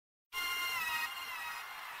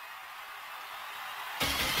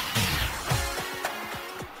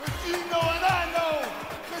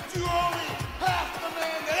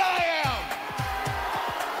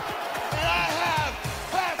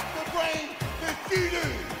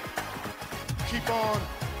keep on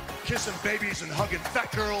kissing babies and hugging fat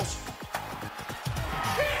girls.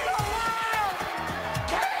 He's alive!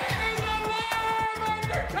 Kane is alive,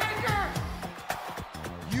 Undertaker!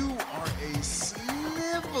 You are a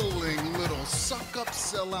sniveling little suck-up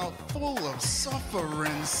sellout full of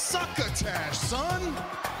suffering succotash, son!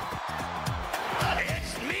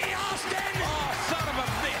 It's me, Austin! Oh, son of a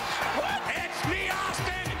bitch! What? It's me,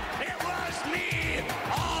 Austin! It was me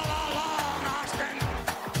all along, Austin!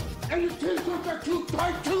 And your t-shirts are too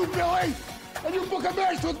tight too, Billy! And you book a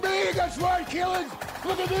match with me against Ryan Keelan!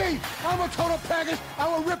 Look at me! I'm a total package! I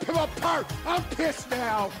will rip him apart! I'm pissed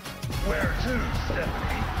now! Where to,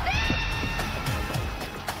 Stephanie?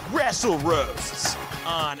 Wrestle Roasts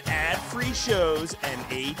on ad-free shows and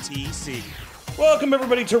ATC. Welcome,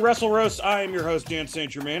 everybody, to Wrestle Roast. I am your host, Dan St.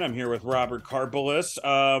 Germain. I'm here with Robert Karpolis.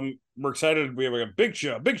 We're excited. We have a big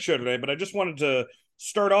show today, but I just wanted to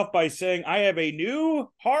start off by saying I have a new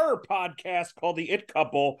horror podcast called The It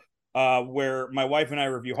Couple, where my wife and I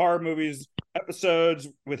review horror movies, episodes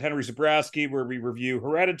with Henry Zabrowski, where we review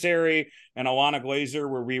Hereditary, and Alana Glazer,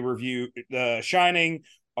 where we review The Shining,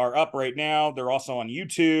 are up right now. They're also on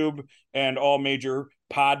YouTube and all major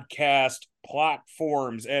podcast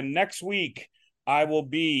platforms. And next week, I will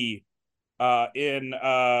be in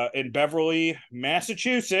Beverly,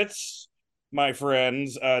 Massachusetts, my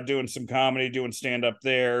friends, doing some comedy, doing stand-up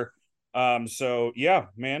there. So, yeah,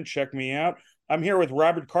 man, check me out. I'm here with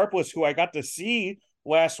Robert Karpolis, who I got to see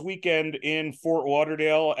last weekend in Fort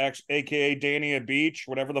Lauderdale, a.k.a. Dania Beach,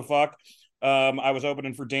 whatever the fuck. I was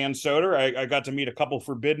opening for Dan Soder. I got to meet a couple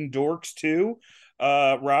Forbidden Dorks, too.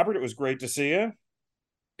 Robert, it was great to see you.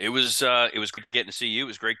 It was great getting to see you. It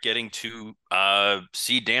was great getting to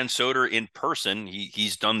see Dan Soder in person.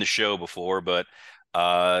 He's done the show before, but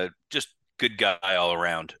just good guy all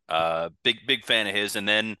around. Big fan of his. And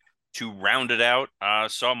then to round it out,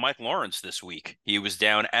 saw Mike Lawrence this week. He was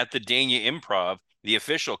down at the Dania Improv, the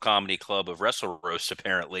official comedy club of Wrestle Roast.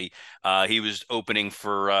 Apparently, he was opening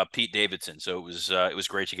for Pete Davidson. So it was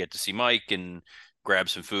great to get to see Mike and grab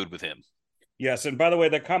some food with him. Yes, and by the way,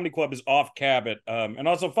 that comedy club is off Cabot. And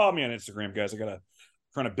also follow me on Instagram, guys. I gotta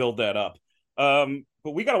trying to build that up.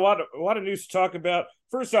 But we got a lot of news to talk about.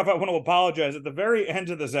 First off, I want to apologize. At the very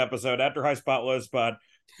end of this episode, after High Spot, Low Spot,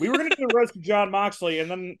 we were going to do the roast of John Moxley,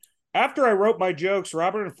 and then after I wrote my jokes,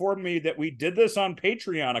 Robert informed me that we did this on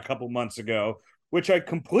Patreon a couple months ago, which I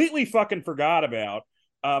completely fucking forgot about.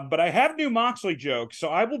 But I have new Moxley jokes, so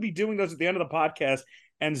I will be doing those at the end of the podcast,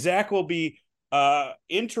 and Zach will be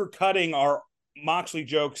intercutting our Moxley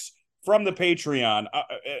jokes from the Patreon.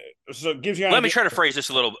 So it gives you. Let me try to phrase this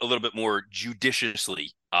a little bit more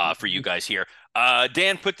judiciously for you guys here.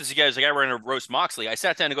 Dan put this together. He's like, we're going to roast Moxley. I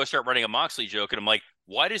sat down to go start writing a Moxley joke, and I'm like,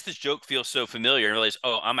 why does this joke feel so familiar? And I realized,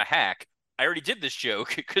 oh, I'm a hack. I already did this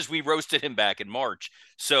joke because we roasted him back in March.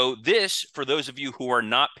 So this, for those of you who are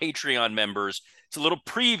not Patreon members, it's a little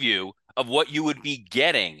preview of what you would be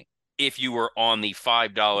getting if you were on the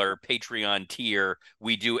 $5 Patreon tier.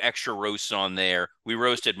 We do extra roasts on there. We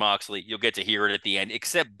roasted Moxley. You'll get to hear it at the end,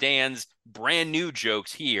 except Dan's brand new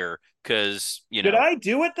jokes here because, you know. Did I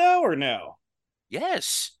do it, though, or no?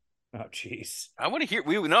 Yes. Oh, jeez. I want to hear.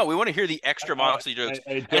 We want to hear the extra Moxley jokes,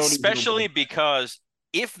 especially because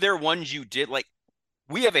if they're ones you did, like,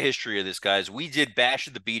 we have a history of this, guys. We did Bash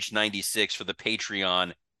at the Beach 96 for the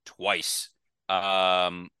Patreon twice.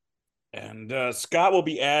 And Scott will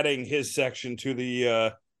be adding his section to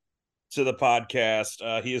the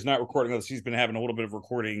podcast. He is not recording this. He's been having a little bit of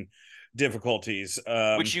recording difficulties,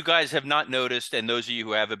 which you guys have not noticed, and those of you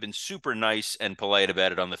who have been super nice and polite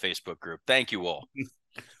about it on the Facebook group. Thank you all.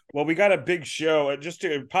 Well, we got a big show. Just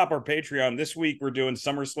to pop our Patreon, this week we're doing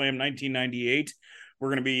SummerSlam 1998. We're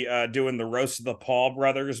going to be doing the roast of the Paul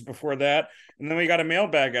brothers before that. And then we got a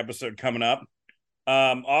mailbag episode coming up.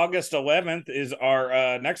 August 11th is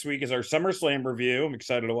our next week is our SummerSlam review. I'm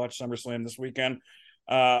excited to watch SummerSlam this weekend.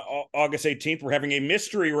 August 18th, we're having a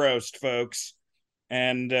mystery roast, folks.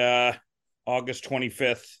 And August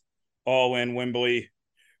 25th, all in Wembley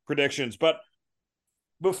predictions. But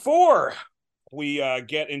before we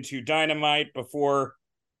get into Dynamite, before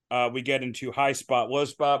we get into High Spot, Low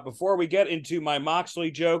Spot, before we get into my Moxley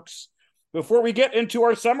jokes, before we get into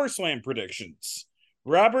our SummerSlam predictions,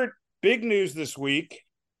 Robert, big news this week.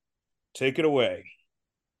 Take it away.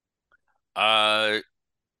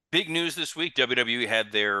 Big news this week. WWE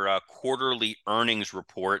had their quarterly earnings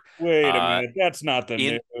report. Wait a minute. That's not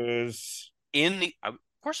the news. Of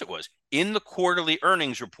course it was. In the quarterly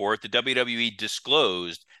earnings report, the WWE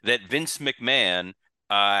disclosed that Vince McMahon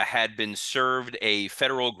had been served a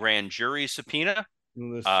federal grand jury subpoena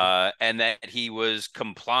and that he was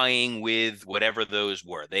complying with whatever those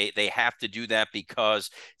were. They have to do that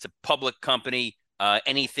because it's a public company.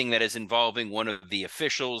 Anything that is involving one of the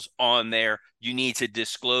officials on there, you need to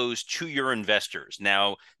disclose to your investors.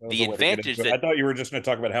 Now, the advantage that I thought you were just going to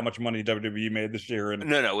talk about how much money WWE made this year, and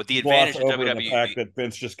no, with the gloss advantage of over the WWE, fact that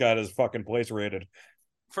Vince just got his fucking place rated.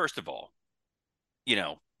 first of all,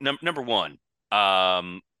 number one,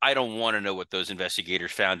 I don't want to know what those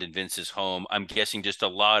investigators found in Vince's home. I'm guessing just a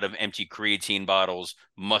lot of empty creatine bottles,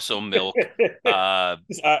 muscle milk, all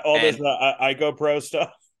this Ico Pro stuff.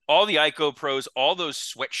 All the Ico Pros, all those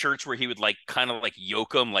sweatshirts where he would like kind of like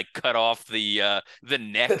yoke them, like cut off the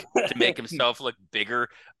neck to make himself look bigger,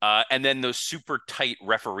 and then those super tight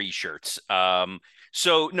referee shirts.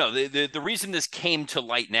 So no, the reason this came to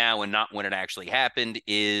light now and not when it actually happened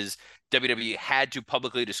is WWE had to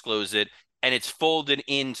publicly disclose it, and it's folded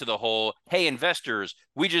into the whole, hey, investors,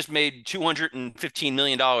 we just made $215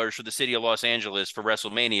 million for the city of Los Angeles for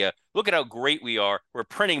WrestleMania. Look at how great we are. We're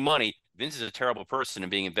printing money. Vince is a terrible person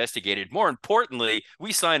and being investigated. More importantly,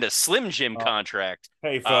 we signed a Slim Jim contract.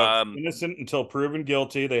 Hey, folks, innocent until proven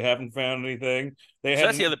guilty. They haven't found anything. So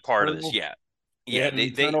that's the other part of this. Yeah. They had an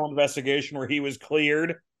internal investigation where he was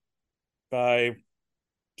cleared by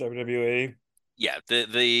WWE. Yeah,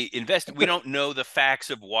 we don't know the facts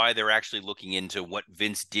of why they're actually looking into what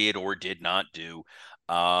Vince did or did not do.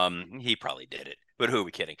 He probably did it, but who are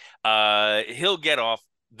we kidding? He'll get off.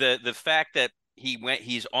 The fact that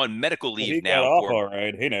he's on medical leave now. All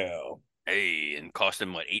right. Hey, and cost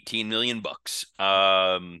him what, $18 million.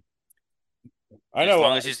 I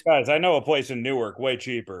know, guys. I know a place in Newark way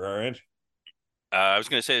cheaper. All right. I was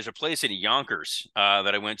going to say there's a place in Yonkers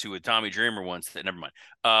that I went to with Tommy Dreamer once. Never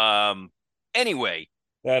mind. Anyway,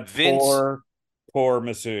 that Vince, poor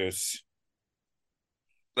masseuse.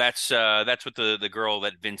 That's what the girl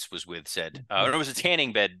that Vince was with said. It was a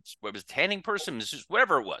tanning bed. What was a tanning person?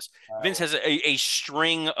 Whatever it was. Vince has a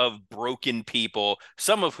string of broken people,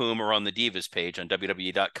 some of whom are on the Divas page on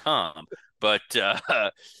WWE.com. But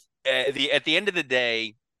at the end of the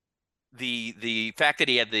day, the fact that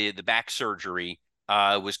he had the back surgery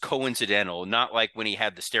was coincidental, not like when he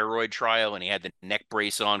had the steroid trial and he had the neck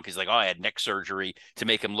brace on because I had neck surgery to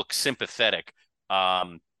make him look sympathetic.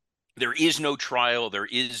 There is no trial. There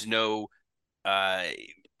is no. They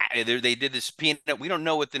did this subpoena. We don't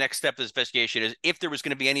know what the next step of this investigation is. If there was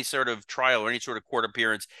going to be any sort of trial or any sort of court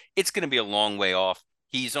appearance, it's going to be a long way off.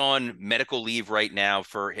 He's on medical leave right now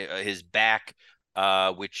for his back,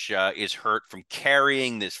 which is hurt from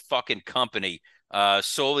carrying this fucking company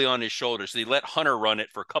solely on his shoulders. So they let Hunter run it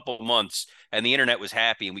for a couple of months, and the internet was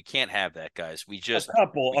happy. And we can't have that, guys. We just a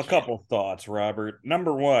couple thoughts, Robert.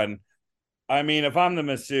 Number one. I mean, if I'm the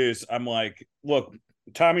masseuse, I'm like, look,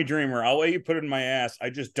 Tommy Dreamer, I'll let you put it in my ass. I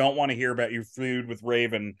just don't want to hear about your feud with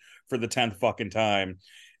Raven for the 10th fucking time.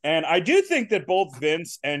 And I do think that both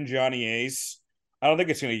Vince and Johnny Ace, I don't think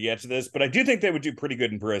it's going to get to this, but I do think they would do pretty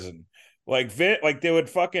good in prison. Like they would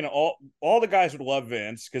fucking all the guys would love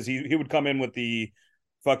Vince because he would come in with the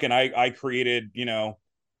fucking I created,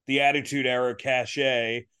 the Attitude Era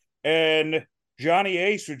cachet, and Johnny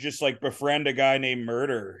Ace would just befriend a guy named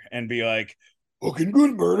Murder and be like, "Looking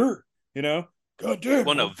good, Murder," God damn.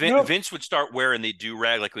 Well, no, Vince would start wearing the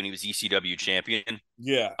do-rag like when he was ECW champion.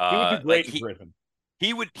 Yeah, he would do great in prison.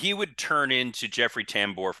 He would turn into Jeffrey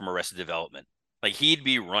Tambor from Arrested Development. Like he'd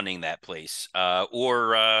be running that place. Never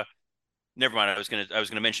mind. I was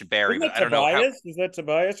gonna mention Barry, but I don't know. Is that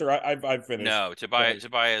Tobias or I've finished? No,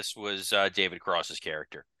 Tobias was David Cross's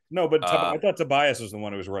character. No, but I thought Tobias was the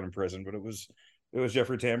one who was running prison, but it was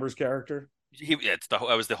Jeffrey Tambor's character. That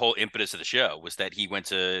was the whole impetus of the show, was that he went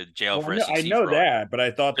to jail for SEC I know fraud. that, but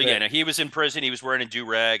I thought he was in prison. He was wearing a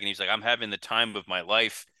do-rag, and he's like, "I'm having the time of my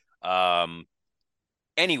life."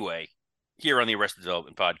 Anyway, here on the Arrested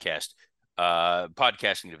Development podcast,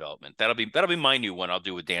 podcasting development. That'll be my new one. I'll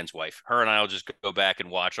do with Dan's wife. Her and I'll just go back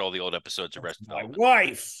and watch all the old episodes of Arrested Development. My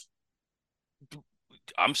wife.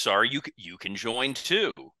 I'm sorry, you can join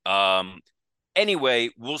too. Anyway,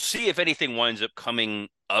 we'll see if anything winds up coming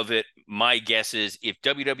of it. My guess is if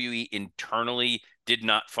WWE internally did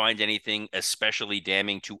not find anything especially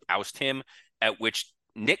damning to oust him, at which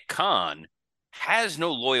Nick Khan has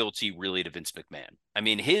no loyalty really to Vince McMahon. I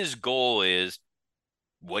mean, his goal is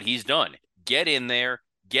what he's done. Get in there,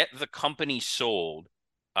 get the company sold.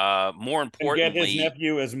 More importantly, and get his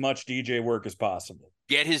nephew as much DJ work as possible.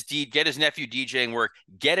 Get his nephew DJing work,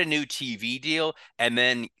 get a new TV deal, and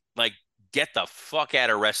then get the fuck out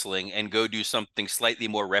of wrestling and go do something slightly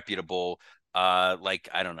more reputable like,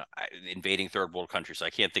 I don't know, invading third world countries. So I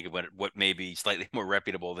can't think of what may be slightly more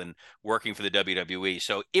reputable than working for the WWE.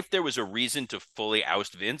 So if there was a reason to fully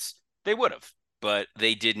oust Vince, they would have, but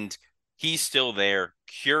they didn't. He's still there.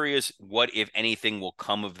 Curious what, if anything, will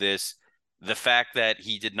come of this. The fact that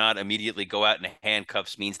he did not immediately go out in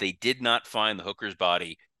handcuffs means they did not find the Hooker's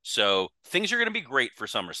body. So things are going to be great for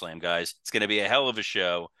SummerSlam, guys. It's going to be a hell of a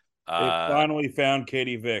show. They finally found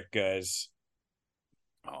Katie Vick, guys.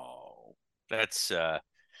 Oh, that's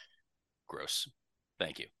gross.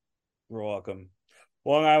 Thank you. You're welcome.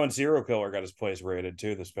 Long Island serial killer got his place raided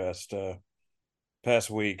too this past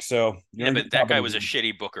week. So yeah, but that guy was a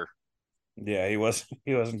shitty booker. Yeah, he wasn't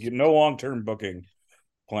getting no long-term booking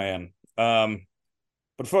plan. But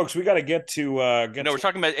folks, we got to get to we're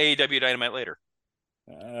talking about AEW Dynamite later.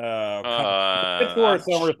 Get to our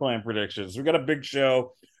SummerSlam predictions. We got a big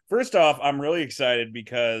show. First off, I'm really excited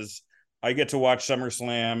because I get to watch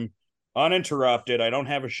SummerSlam uninterrupted. I don't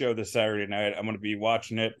have a show this Saturday night. I'm going to be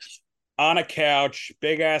watching it on a couch,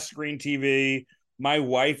 big ass screen TV. My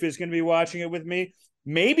wife is going to be watching it with me.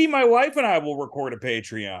 Maybe my wife and I will record a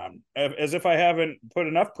Patreon, as if I haven't put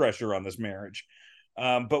enough pressure on this marriage.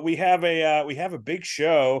 But we have a big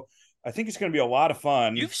show. I think it's going to be a lot of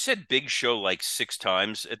fun. You've said big show like 6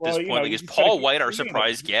 times at this point. Like, is Paul White our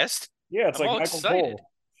surprise guest? Yeah, it's like Michael Cole.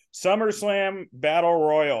 SummerSlam Battle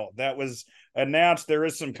Royal that was announced. There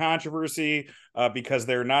is some controversy because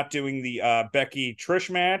they're not doing the Becky Trish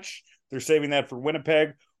match. They're saving that for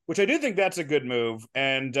Winnipeg, which I do think that's a good move.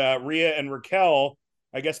 And Rhea and Raquel,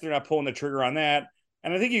 I guess they're not pulling the trigger on that.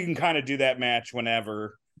 And I think you can kind of do that match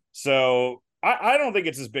whenever. So I don't think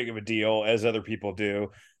it's as big of a deal as other people do.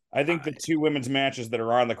 I think the 2 women's matches that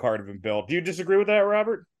are on the card have been built. Do you disagree with that,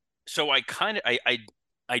 Robert? So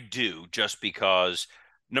I do, just because,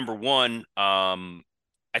 number one, I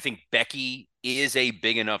think Becky is a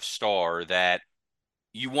big enough star that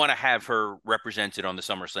you want to have her represented on the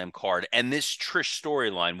SummerSlam card. And this Trish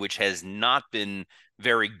storyline, which has not been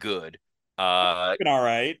very good. It's been all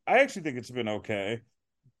right. I actually think it's been okay.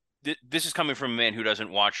 This is coming from a man who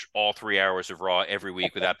doesn't watch all 3 hours of Raw every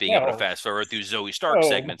week without being able to fast forward through Zoe Stark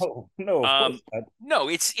segments. No,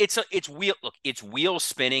 it's wheel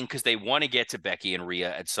spinning because they want to get to Becky and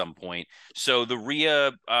Rhea at some point. So the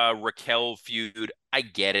Rhea Raquel feud, I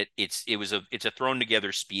get it. It's a thrown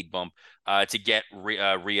together speed bump to get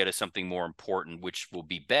Rhea to something more important, which will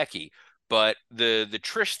be Becky. But the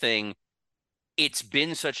Trish thing, it's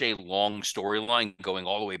been such a long storyline going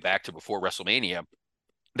all the way back to before WrestleMania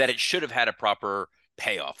that it should have had a proper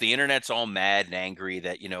payoff. The internet's all mad and angry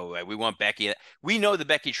that, we want Becky. We know the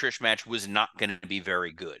Becky Trish match was not going to be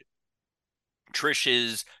very good. Trish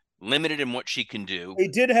is limited in what she can do. They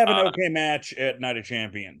did have an okay match at Night of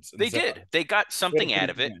Champions. They did. They got something out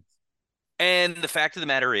of it. And the fact of the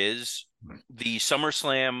matter is, the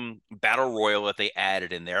SummerSlam Battle Royal that they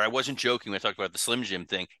added in there, I wasn't joking when I talked about the Slim Jim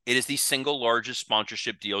thing. It is the single largest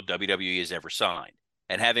sponsorship deal WWE has ever signed.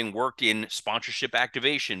 And having worked in sponsorship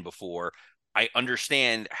activation before, I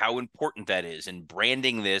understand how important that is. And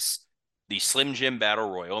branding this the Slim Jim Battle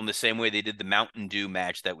Royal in the same way they did the Mountain Dew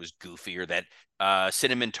match that was goofy, or that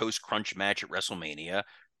Cinnamon Toast Crunch match at WrestleMania,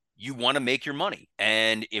 you want to make your money.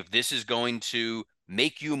 And if this is going to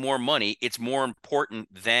make you more money, it's more important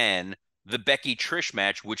than the Becky Trish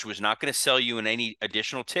match, which was not going to sell you in any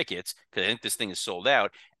additional tickets, because I think this thing is sold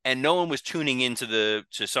out. And no one was tuning into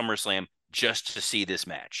to SummerSlam just to see this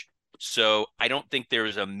match. So I don't think there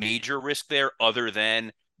is a major risk there other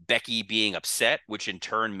than Becky being upset, which in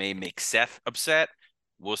turn may make Seth upset.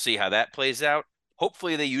 We'll see how that plays out.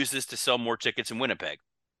 Hopefully they use this to sell more tickets in Winnipeg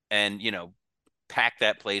and, pack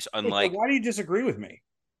that place. Unlike, why do you disagree with me?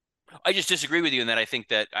 I just disagree with you in that I think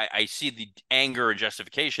that I see the anger and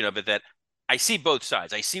justification of it, that I see both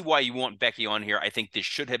sides. I see why you want Becky on here. I think this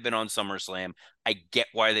should have been on SummerSlam. I get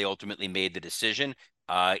why they ultimately made the decision.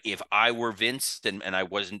 If I were Vince and I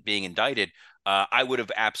wasn't being indicted, I would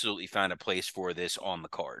have absolutely found a place for this on the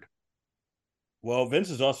card. Well, Vince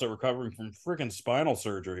is also recovering from freaking spinal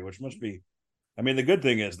surgery, which must be, the good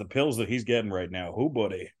thing is the pills that he's getting right now,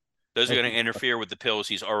 buddy. Those are going to interfere with the pills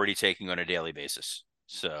he's already taking on a daily basis.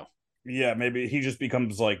 So, yeah, maybe he just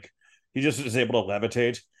becomes he just is able to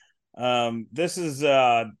levitate. This is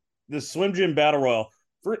the Slim Jim Battle Royal.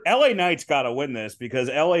 For LA Knight's got to win this because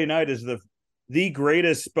LA Knight is the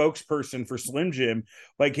greatest spokesperson for Slim Jim.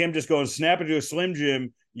 Like him just going snap into a Slim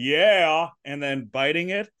Jim, yeah, and then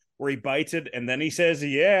biting it, where he bites it and then he says,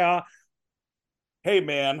 yeah. Hey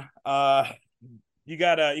man, you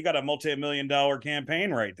got a multi-million-dollar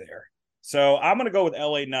campaign right there. So I'm gonna go with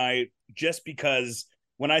LA Knight just because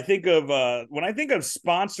when I think of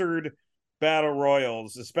sponsored battle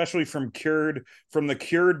royals, especially from the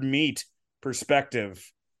cured meat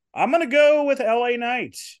perspective. I'm gonna go with LA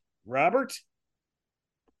Knight. Robert?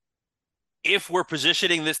 If we're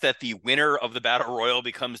positioning this that the winner of the Battle Royal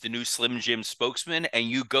becomes the new Slim Jim spokesman and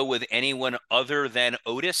you go with anyone other than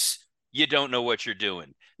Otis, you don't know what you're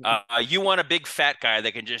doing. You want a big fat guy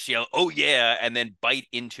that can just yell, "Oh yeah," and then bite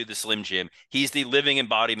into the Slim Jim. He's the living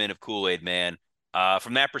embodiment of Kool-Aid Man.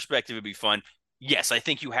 From that perspective, it'd be fun. Yes, I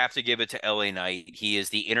think you have to give it to LA Knight. He is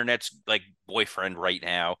the internet's like boyfriend right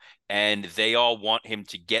now, and they all want him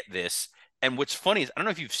to get this. And what's funny is I don't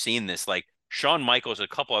know if you've seen this, like Shawn Michaels, a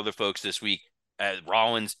couple other folks this week,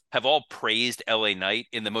 Rollins, have all praised LA Knight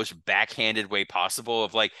in the most backhanded way possible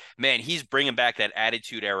of like, man, he's bringing back that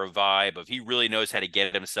Attitude Era vibe of he really knows how to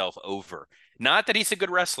get himself over. Not that he's a good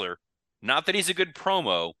wrestler, not that he's a good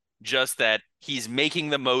promo, just that he's making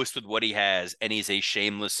the most with what he has and he's a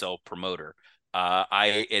shameless self-promoter.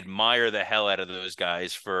 I admire the hell out of those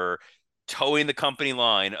guys for towing the company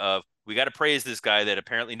line of we got to praise this guy that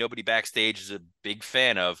apparently nobody backstage is a big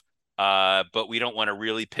fan of, but we don't want to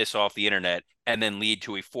really piss off the internet and then lead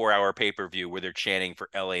to a 4-hour pay-per-view where they're chanting for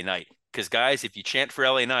LA Knight. Because guys, if you chant for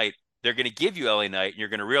LA Knight, they're going to give you LA Knight and you're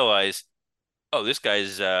going to realize, oh, this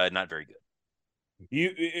guy's not very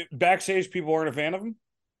good. Backstage people aren't a fan of him?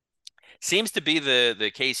 Seems to be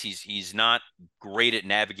the case. He's not great at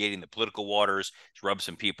navigating the political waters. He's rubbed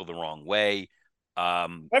some people the wrong way.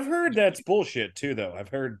 I've heard that's bullshit too, though. I've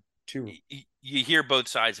heard too. You hear both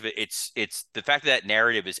sides of it. It's the fact that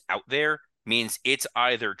narrative is out there means it's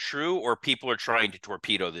either true or people are trying to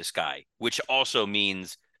torpedo this guy, which also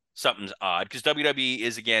means something's odd because WWE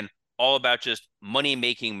is again all about just money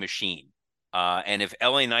making machine. And if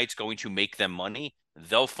LA Knight's going to make them money,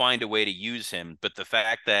 they'll find a way to use him. But the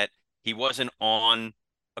fact that he wasn't on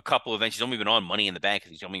a couple events, he's only been on Money in the Bank.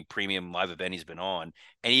 He's the only premium live event he's been on.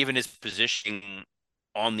 And even his positioning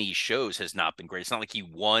on these shows has not been great. It's not like he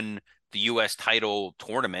won the U.S. title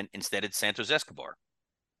tournament. Instead, it's Santos Escobar.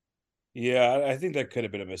 Yeah, I think that could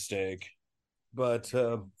have been a mistake. But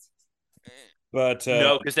no,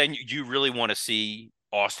 because then you really want to see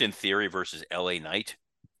Austin Theory versus LA Knight.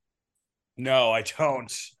 No, I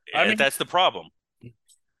don't. I mean, that's the problem.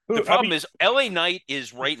 The problem is LA Knight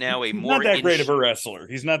is right now a more not that great of a wrestler.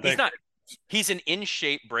 He's not. He's an in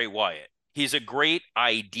shape Bray Wyatt. He's a great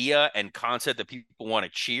idea and concept that people want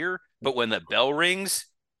to cheer, but when the bell rings,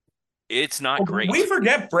 it's not great. We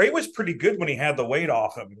forget Bray was pretty good when he had the weight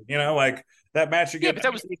off him. You know, like that match again.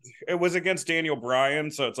 Yeah, it was against Daniel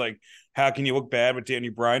Bryan, so it's like, how can you look bad with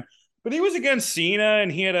Daniel Bryan? But he was against Cena,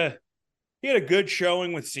 and he had a good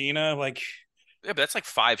showing with Cena. Like, yeah, but that's like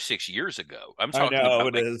 5-6 years ago. I'm talking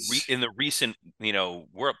about in the recent,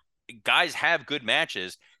 where guys have good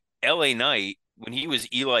matches. LA Knight, when he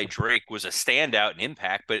was Eli Drake, was a standout in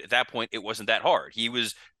Impact, but at that point, it wasn't that hard. He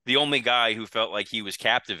was the only guy who felt like he was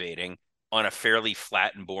captivating on a fairly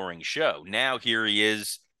flat and boring show. Now here he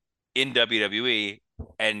is in WWE,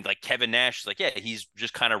 and like Kevin Nash is like, yeah, he's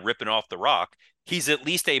just kind of ripping off The Rock. He's at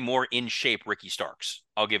least a more in shape Ricky Starks.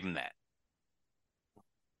 I'll give him that.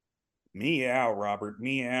 Meow, Robert.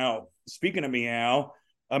 Meow. Speaking of meow,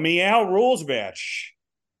 a meow rules match.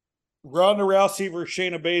 Ronda Rousey versus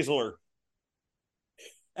Shayna Baszler.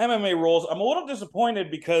 MMA rules. I'm a little disappointed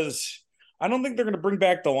because I don't think they're going to bring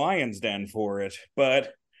back the Lion's Den for it.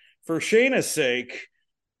 But for Shayna's sake,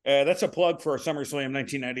 that's a plug for our SummerSlam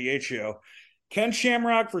 1998 show. Ken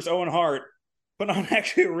Shamrock versus Owen Hart put on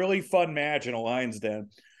actually a really fun match in a Lion's Den.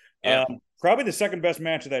 Yeah. Probably the second best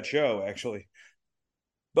match of that show, actually.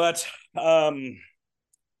 But, Ronda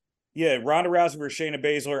Rousey versus Shayna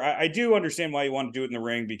Baszler. I do understand why you want to do it in the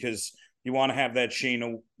ring because you want to have that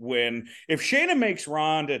Shayna win. If Shayna makes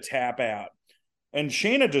Ronda tap out, and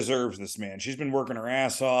Shayna deserves this, man. She's been working her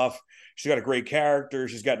ass off. She's got a great character.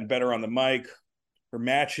 She's gotten better on the mic. Her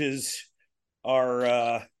matches are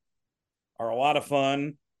a lot of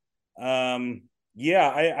fun. I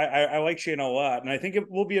like Shayna a lot, and I think it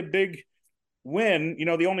will be a big win.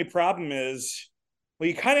 The only problem is, well,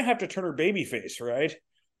 you kind of have to turn her babyface, right?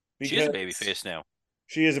 Because she is a babyface now.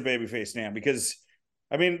 She is a babyface now because,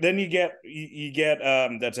 I mean, then you get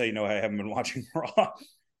that's how you know I haven't been watching Raw.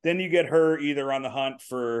 Then you get her either on the hunt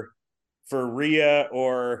for Rhea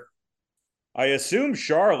or I assume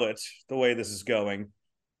Charlotte, the way this is going.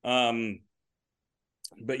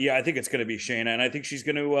 But yeah, I think it's going to be Shayna, and I think she's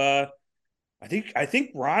going to. I think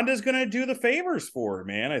Ronda's going to do the favors for her,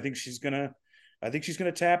 man. I think she's going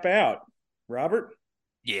to tap out. Robert?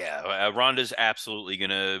 Yeah, Ronda's absolutely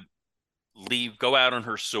going to go out on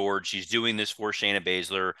her sword. She's doing this for Shayna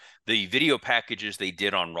Baszler. The video packages they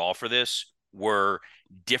did on Raw for this were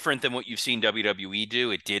different than what you've seen WWE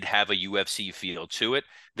do. It did have a UFC feel to it.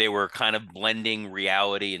 They were kind of blending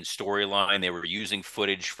reality and storyline. They were using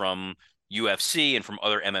footage from UFC and from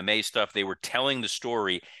other MMA stuff. They were telling the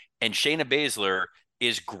story. And Shayna Baszler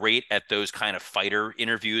is great at those kind of fighter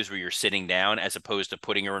interviews where you're sitting down as opposed to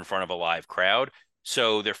putting her in front of a live crowd.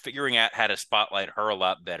 So they're figuring out how to spotlight her a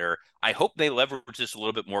lot better. I hope they leverage this a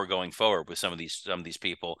little bit more going forward with some of these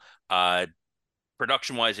people.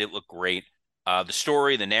 Production wise, it looked great. The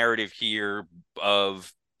story, the narrative here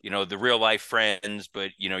of the real life friends,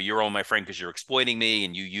 but you're all my friend because you're exploiting me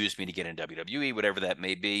and you used me to get in WWE, whatever that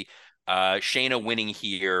may be. Shayna winning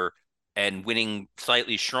here and winning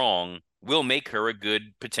slightly strong will make her a good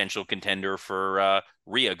potential contender for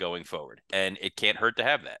Rhea going forward, and it can't hurt to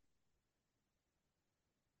have that.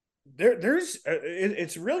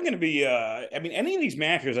 It's really going to be I mean, any of these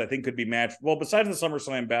matches I think could be matched, well, besides the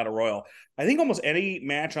SummerSlam Battle Royal, I think almost any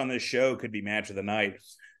match on this show could be match of the night,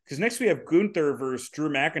 because next we have Gunther versus Drew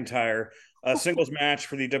McIntyre, a singles match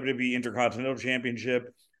for the WWE Intercontinental Championship.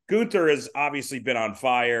 Gunther has obviously been on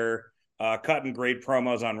fire, cutting great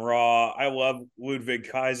promos on Raw. I love Ludwig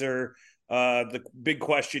Kaiser. The big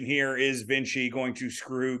question here is Vinci going to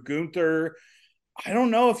screw Gunther? I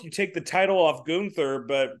don't know if you take the title off Gunther,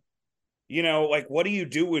 but like, what do you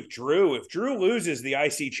do with Drew? If Drew loses the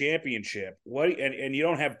IC championship, and you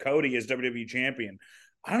don't have Cody as WWE champion,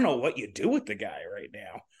 I don't know what you do with the guy right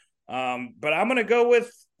now. But I'm gonna go with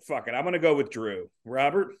I'm gonna go with Drew.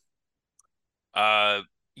 Robert?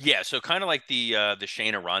 Yeah, so kind of like the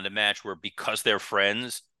Shayna Ronda match, where because they're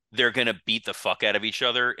friends, they're gonna beat the fuck out of each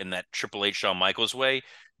other in that Triple H Shawn Michaels way.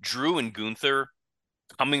 Drew and Gunther,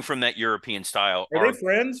 coming from that European style, are they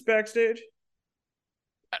friends backstage?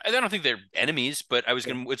 I don't think they're enemies, but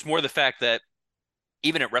it's more the fact that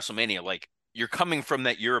even at WrestleMania, like, you're coming from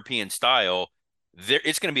that European style,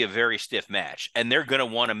 it's going to be a very stiff match, and they're going to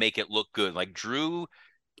want to make it look good. Like, Drew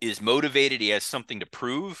is motivated. He has something to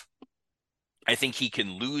prove. I think he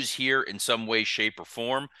can lose here in some way, shape, or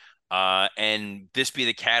form. And this be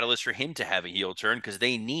the catalyst for him to have a heel turn, because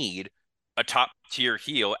they need a top tier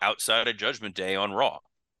heel outside of Judgment Day on Raw.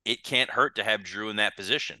 It can't hurt to have Drew in that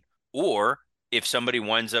position. Or if somebody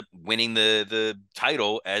winds up winning the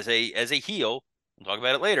title as a heel, we'll talk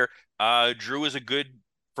about it later. Drew is a good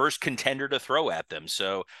first contender to throw at them.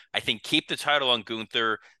 So I think keep the title on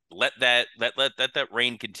Gunther, let that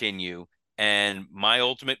reign continue. And my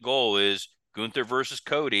ultimate goal is Gunther versus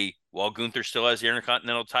Cody while Gunther still has the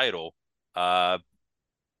Intercontinental title.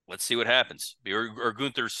 Let's see what happens. Or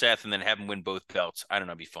Gunther Seth and then have him win both belts. I don't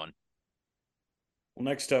know, it'd be fun. Well,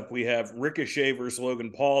 next up, we have Ricochet versus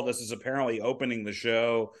Logan Paul. This is apparently opening the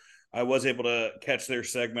show. I was able to catch their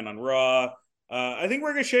segment on Raw. I think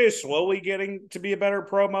Ricochet is slowly getting to be a better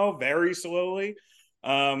promo, very slowly.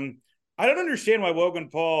 I don't understand why Logan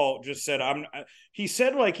Paul just said, he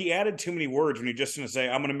said, like, he added too many words when he just going to say,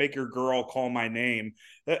 I'm going to make your girl call my name.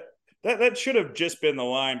 That should have just been the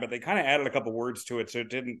line, but they kind of added a couple words to it, so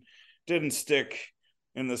it didn't stick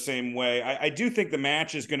in the same way. I do think the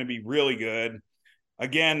match is going to be really good.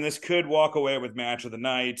 Again, this could walk away with match of the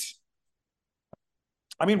night.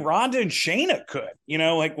 I mean, Ronda and Shayna could,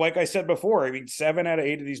 like I said before. I mean, 7 out of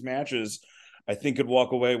 8 of these matches, I think, could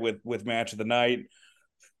walk away with match of the night.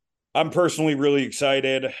 I'm personally really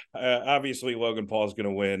excited. Obviously, Logan Paul is going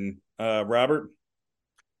to win. Robert?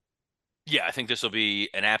 Yeah, I think this will be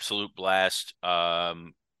an absolute blast.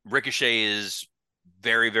 Ricochet is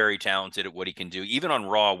very, very talented at what he can do, even on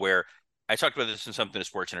Raw, where I talked about this in Something to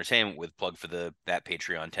Sports Entertainment with plug for that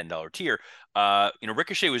Patreon $10 tier.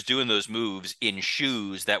 Ricochet was doing those moves in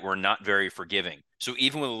shoes that were not very forgiving. So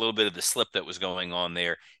even with a little bit of the slip that was going on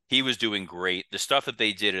there, he was doing great. The stuff that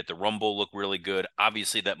they did at the Rumble looked really good.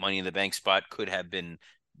 Obviously, that Money in the Bank spot could have been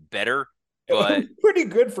better, but pretty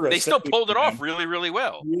good for us. They still pulled it off really, really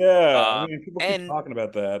well. Yeah, people keep talking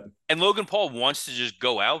about that. And Logan Paul wants to just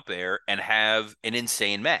go out there and have an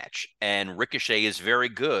insane match. And Ricochet is very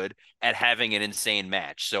good at having an insane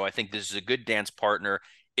match. So I think this is a good dance partner.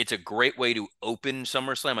 It's a great way to open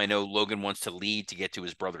SummerSlam. I know Logan wants to lead to get to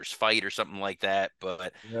his brother's fight or something like that,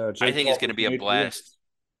 but I think it's going to be a blast.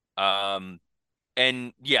 And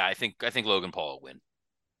yeah, I think Logan Paul will win.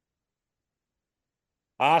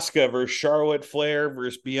 Asuka versus Charlotte Flair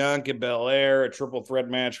versus Bianca Belair, a triple threat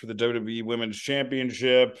match for the WWE Women's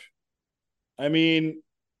Championship. I mean,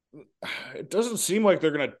 it doesn't seem like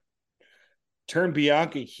they're going to turn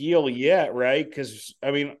Bianca heel yet, right? Because,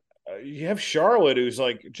 I mean, you have Charlotte, who's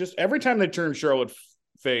like, just every time they turn Charlotte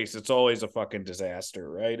face, it's always a fucking disaster,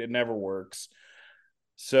 right? It never works.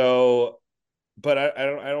 So, but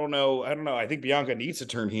I don't know. I think Bianca needs to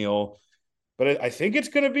turn heel. But I think it's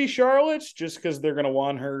going to be Charlotte's just because they're going to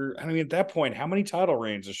want her. I mean, at that point, how many title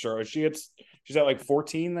reigns is Charlotte? She's at like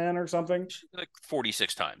 14 then or something. Like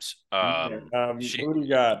 46 times. Who do you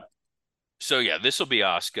got? So yeah, this will be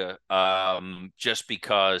Asuka. Just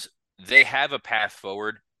because they have a path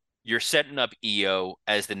forward. You're setting up Io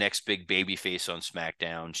as the next big baby face on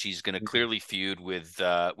SmackDown. She's going to clearly feud with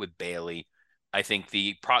Bayley. I think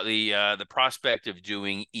the prospect of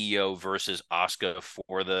doing Io versus Asuka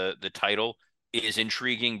for the title is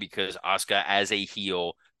intriguing because Asuka as a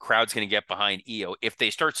heel, crowd's going to get behind Io. If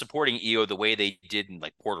they start supporting Io the way they did in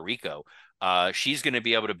like Puerto Rico, she's going to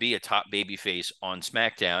be able to be a top baby face on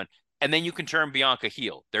SmackDown. And then you can turn Bianca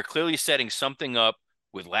heel. They're clearly setting something up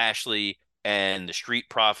with Lashley and the Street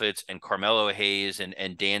Profits and Carmelo Hayes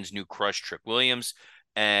and Dan's new crush Trick Williams,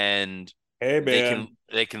 and hey man,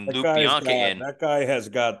 they can loop Bianca in. That guy has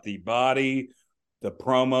got the body, the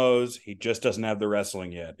promos. He just doesn't have the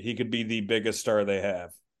wrestling yet. He could be the biggest star they have.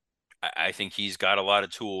 I think he's got a lot of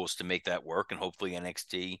tools to make that work, and hopefully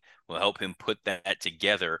NXT will help him put that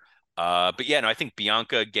together. But yeah, no, I think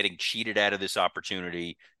Bianca getting cheated out of this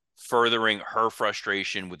opportunity, furthering her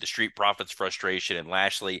frustration with the Street Profits frustration and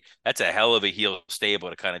Lashley, that's a hell of a heel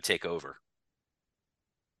stable to kind of take over.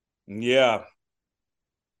 Yeah.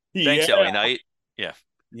 Thanks, LA Knight. Yeah.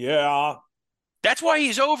 Yeah. That's why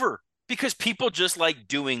he's over, because people just like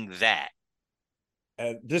doing that.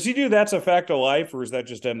 Does he do That's a Fact of Life, or is that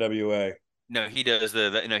just NWA? No, he does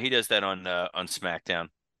he does that on SmackDown.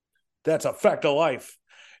 That's a Fact of Life.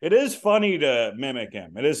 It is funny to mimic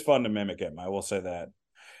him. It is fun to mimic him. I will say that.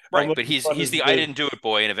 Right, but he's the I didn't do it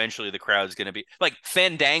boy, and eventually the crowd's going to be like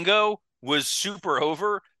Fandango was super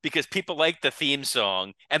over because people liked the theme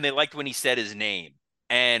song and they liked when he said his name.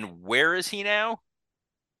 And where is he now?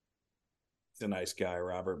 He's a nice guy,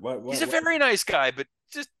 Robert. He's a very nice guy, but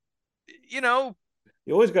just you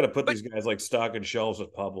always got to put these guys like stocking shelves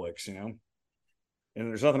at Publix, And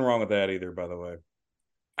there's nothing wrong with that either, by the way.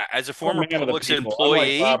 As a former Publix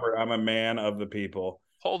employee, unlike Robert, I'm a man of the people.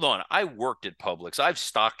 Hold on. I worked at Publix. I've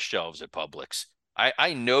stocked shelves at Publix.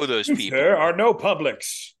 I know those people. There are no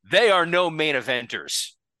Publix. They are no main eventers.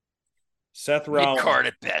 Seth Rollins. Mid-card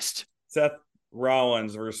at best. Seth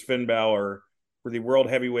Rollins versus Finn Balor for the World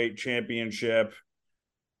Heavyweight Championship.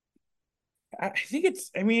 I think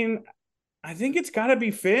it's got to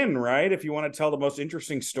be Finn, right? If you want to tell the most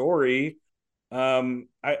interesting story. I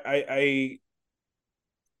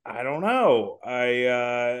don't know.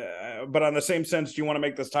 But on the same sense, do you want to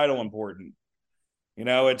make this title important?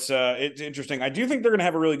 It's interesting. I do think they're going to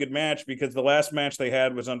have a really good match because the last match they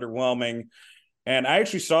had was underwhelming, and I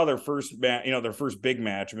actually saw their first their first big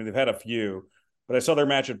match. I mean, they've had a few, but I saw their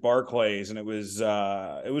match at Barclays, and it was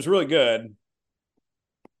really good.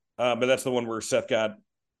 But that's the one where Seth got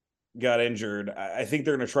injured. I think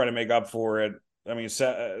they're going to try to make up for it. I mean,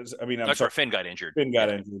 that's where Finn got injured. Finn got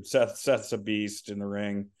injured. Seth's a beast in the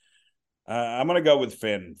ring. I'm gonna go with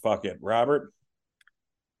Finn. Fuck it, Robert.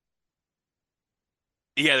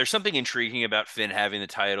 Yeah, there's something intriguing about Finn having the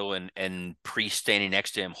title and Priest standing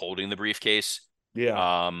next to him holding the briefcase.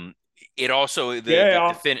 Yeah. It also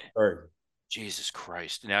the Finn. Sorry. Jesus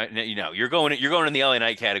Christ! Now you're going in the LA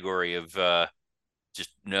Knight category of just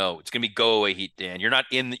no. It's gonna be go away heat, Dan. You're not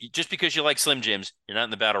just because you like Slim Jims. You're not in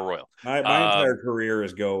the Battle Royal. My entire career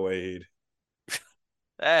is go away heat.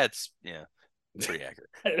 That's pretty accurate.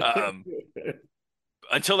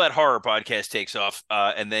 Until that horror podcast takes off,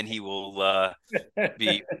 and then he will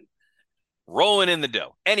be rolling in the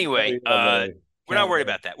dough. Anyway, we're not worried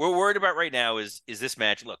about that. We're worried about right now is this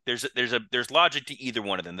match. Look, there's logic to either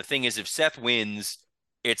one of them. The thing is, if Seth wins,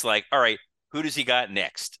 it's like, all right, who does he got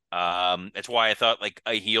next? That's why I thought like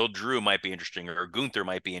a heel Drew might be interesting or Gunther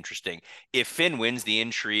might be interesting. If Finn wins, the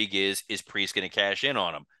intrigue is Priest going to cash in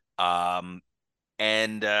on him? I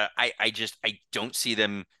don't see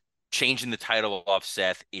them changing the title off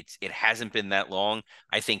Seth. It hasn't been that long.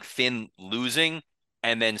 I think Finn losing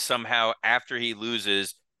and then somehow after he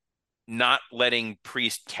loses, not letting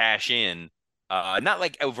Priest cash in, not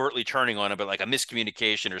like overtly turning on him, but like a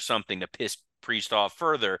miscommunication or something to piss Priest off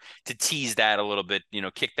further to tease that a little bit,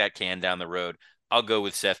 kick that can down the road. I'll go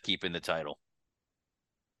with Seth keeping the title.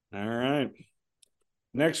 All right.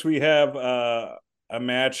 Next, we have a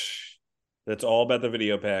match that's all about the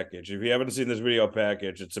video package. If you haven't seen this video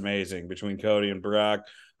package, it's amazing between Cody and Brock.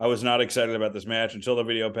 I was not excited about this match until the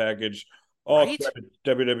video package. All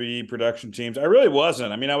WWE production teams. I really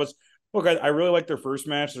wasn't. I mean, I really liked their first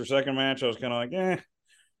match. Their second match, I was kind of like, eh.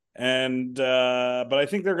 And but I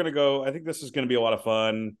think they're gonna go. I think this is gonna be a lot of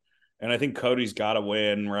fun, and I think Cody's got to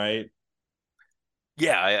win, right?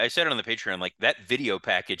 Yeah, I said it on the Patreon. Like that video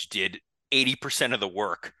package did 80% of the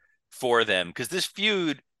work for them, because this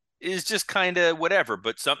feud is just kind of whatever.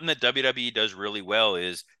 But something that WWE does really well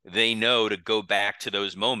is they know to go back to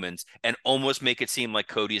those moments and almost make it seem like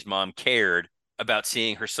Cody's mom cared about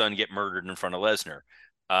seeing her son get murdered in front of Lesnar.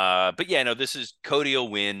 But yeah, no, this is Cody will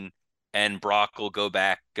win, and Brock will go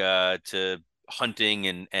back to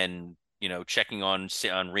hunting and checking on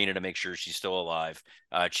Rena to make sure she's still alive,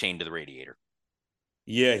 chained to the radiator.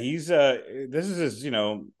 Yeah, he's this is his,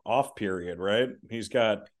 off period, right? He's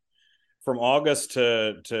got from August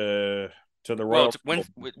to the Royal. Well,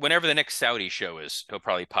 whenever the next Saudi show is, he'll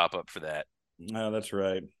probably pop up for that. Oh, that's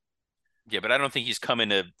right. Yeah, but I don't think he's coming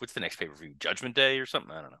to, what's the next pay-per-view? Judgment Day or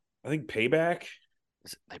something? I don't know. I think Payback.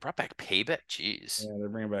 They brought back Payback? Jeez. Yeah, they're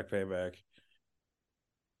bringing back Payback.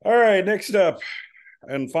 All right, next up,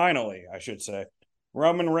 and finally, I should say,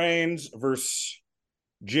 Roman Reigns versus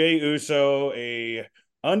Jey Uso, a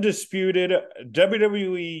undisputed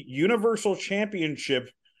WWE Universal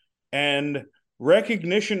Championship and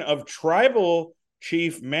recognition of tribal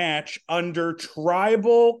chief match under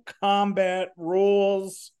tribal combat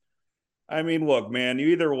rules. I mean, look, man, you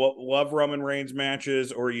either love Roman Reigns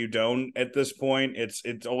matches or you don't at this point.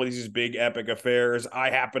 It's always these big epic affairs.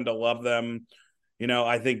 I happen to love them.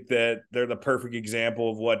 I think that they're the perfect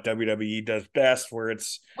example of what WWE does best, where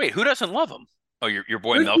it's... Wait, who doesn't love them? Oh, your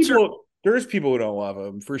boy Meltzer? There's people who don't love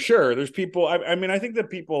him, for sure. There's people... I mean, I think that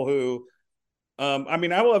people who... I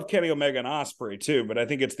love Kenny Omega and Ospreay too, but I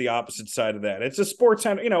think it's the opposite side of that. It's a sports...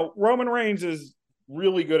 Roman Reigns is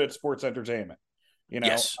really good at sports entertainment.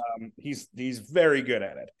 Yes. He's very good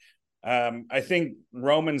at it. I think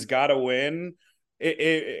Roman's got to win.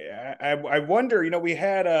 I wonder. We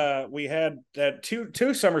had that two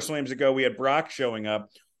SummerSlams ago. We had Brock showing up.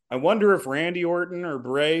 I wonder if Randy Orton or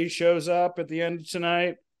Bray shows up at the end of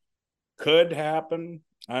tonight. Could happen.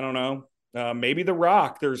 I don't know. Maybe The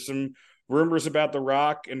Rock. There's some rumors about The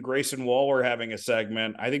Rock and Grayson Waller having a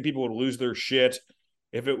segment. I think people would lose their shit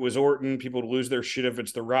if it was Orton. People would lose their shit if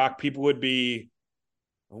it's The Rock. People would be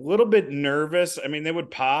a little bit nervous. I mean, they would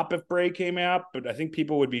pop if Bray came out, but I think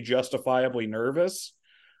people would be justifiably nervous.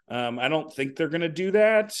 I don't think they're going to do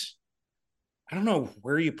that. I don't know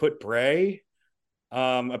where you put Bray.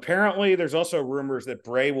 Apparently, there's also rumors that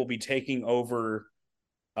Bray will be taking over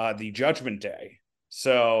the Judgment Day.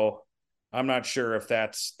 So I'm not sure if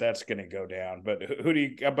that's going to go down. But who do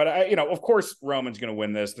you? But of course, Roman's going to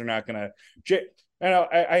win this. They're not going to.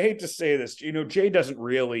 I hate to say this. Jey doesn't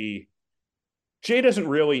really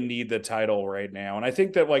need the title right now. And I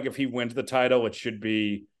think that if he wins the title, it should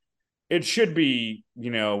be, the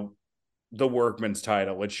workman's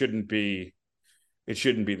title. It shouldn't be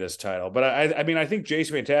this title. But I think Jey's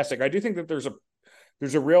fantastic. I do think that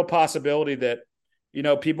there's a real possibility that,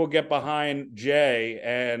 people get behind Jey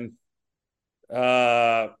and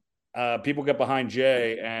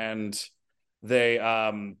they,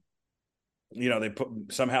 they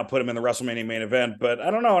somehow put him in the WrestleMania main event, but I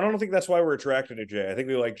don't know. I don't think that's why we're attracted to Jey. I think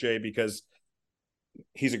we like Jey because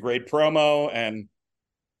he's a great promo and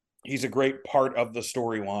he's a great part of the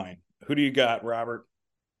storyline. Who do you got, Robert?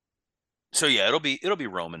 So yeah, it'll be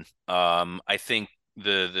Roman. I think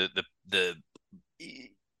the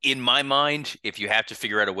in my mind, if you have to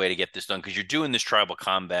figure out a way to get this done, because you're doing this tribal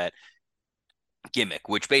combat gimmick,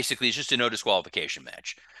 which basically is just a no disqualification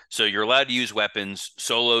match. So you're allowed to use weapons.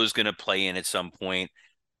 Solo is going to play in at some point.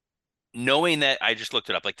 Knowing that, I just looked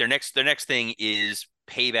it up. Their next thing is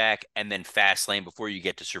Payback and then Fastlane before you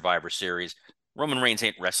get to Survivor Series. Roman Reigns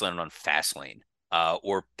ain't wrestling on Fastlane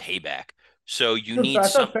or Payback. So I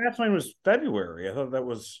thought Fastlane was February. I thought that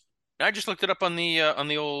was. I just looked it up on the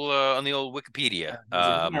old Wikipedia.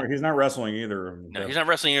 He's not wrestling either. No, he's not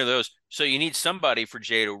wrestling either of those. So you need somebody for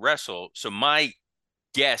Jey to wrestle. So my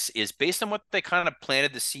guess is, based on what they kind of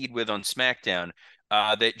planted the seed with on SmackDown,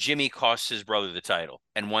 that Jimmy costs his brother the title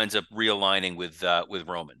and winds up realigning with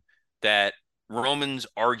Roman. That Roman's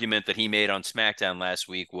argument that he made on SmackDown last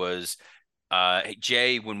week was,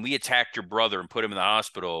 Jey, when we attacked your brother and put him in the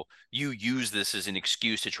hospital, you used this as an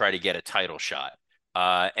excuse to try to get a title shot.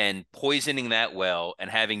 And poisoning that well and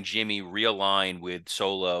having Jimmy realign with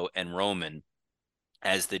Solo and Roman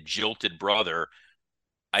as the jilted brother,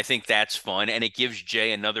 I think that's fun. And it gives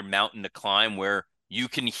Jey another mountain to climb where you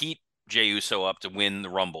can heat Jey Uso up to win the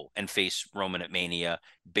Rumble and face Roman at Mania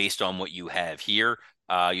based on what you have here.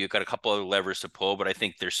 You've got a couple other levers to pull, but I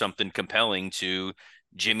think there's something compelling to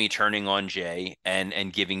Jimmy turning on Jey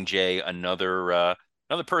and giving Jey another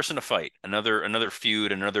person to fight, another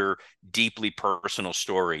feud, another deeply personal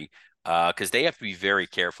story, because they have to be very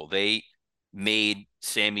careful. They made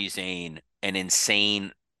Sami Zayn an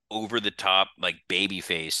insane over the top like baby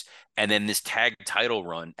face. And then this tag title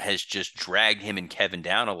run has just dragged him and Kevin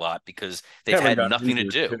down a lot because they've Kevin had got nothing to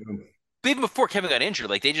injured do. too. But even before Kevin got injured,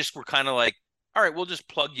 like they just were kind of like, all right, we'll just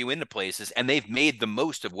plug you into places, and they've made the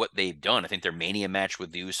most of what they've done. I think their Mania match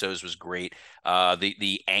with the Usos was great.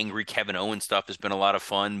 The angry Kevin Owens stuff has been a lot of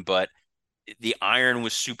fun, but the iron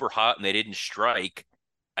was super hot and they didn't strike.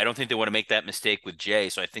 I don't think they want to make that mistake with Jay,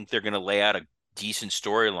 so I think they're going to lay out a decent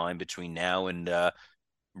storyline between now and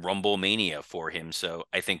Rumble Mania for him. So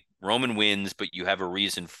I think Roman wins, but you have a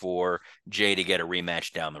reason for Jay to get a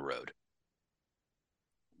rematch down the road.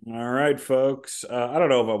 All right, folks. I don't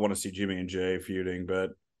know if I want to see Jimmy and Jay feuding, but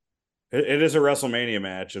it is a WrestleMania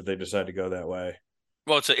match if they decide to go that way.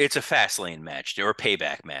 Well, it's a fast lane match or a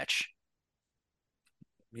payback match.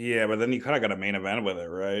 Yeah, but then you kind of got a main event with it,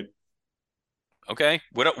 right? Okay.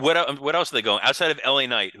 What else are they going outside of LA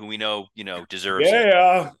Knight, who we know deserves it?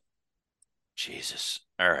 Yeah. Jesus.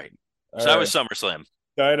 All right. All So that right. was SummerSlam.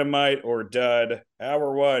 Dynamite or dud.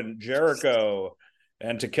 Hour one, Jericho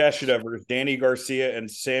and Takeshita versus Danny Garcia and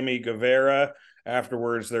Sammy Guevara.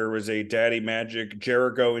 Afterwards, there was a Daddy Magic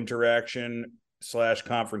Jericho interaction /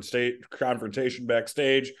 confrontation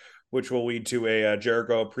backstage, which will lead to a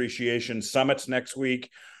Jericho Appreciation Summit next week.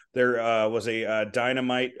 There was a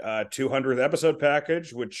Dynamite 200th episode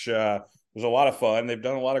package, which was a lot of fun. They've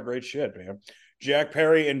done a lot of great shit, man. Jack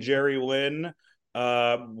Perry and Jerry Lynn,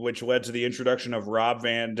 which led to the introduction of Rob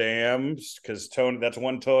Van Dam, because Tony, that's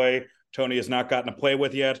one toy Tony has not gotten to play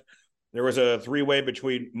with yet. There was a three-way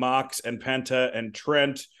between Mox and Penta and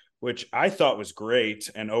Trent, which I thought was great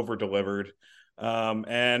and over-delivered.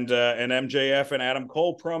 And an MJF and Adam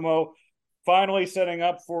Cole promo, finally setting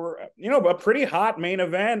up for a pretty hot main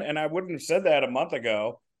event. And I wouldn't have said that a month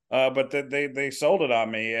ago, but they sold it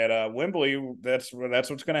on me at Wembley. That's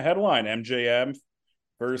what's going to headline MJF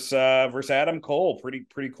versus Adam Cole.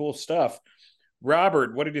 Pretty cool stuff.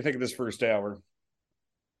 Robert, what did you think of this first hour?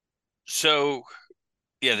 So,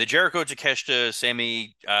 yeah, the Jericho Takeshita,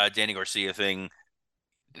 Sammy, Danny Garcia thing.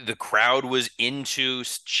 The crowd was into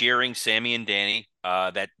cheering Sammy and Danny.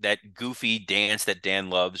 That goofy dance that Dan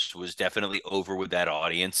loves was definitely over with that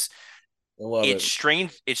audience. I love it.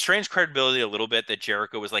 It strains credibility a little bit that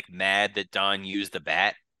Jericho was like mad that Don used the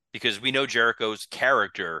bat, because we know Jericho's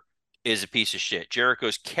character is a piece of shit.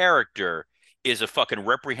 Jericho's character is a fucking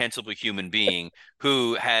reprehensible human being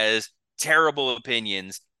who has terrible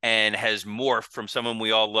opinions and has morphed from someone we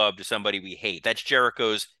all love to somebody we hate. That's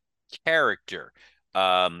Jericho's character.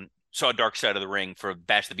 Saw Dark Side of the Ring for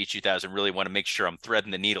Bash the Beach 2000. Really want to make sure I'm threading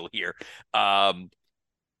the needle here. What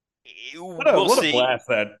a blast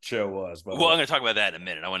that show was. Well, I'm going to talk about that in a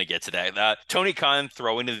minute. I want to get to that. Tony Khan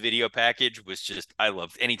throwing the video package was just, I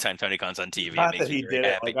love anytime Tony Khan's on TV. Not It makes that me he very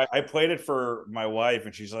did happy. it. Like I played it for my wife,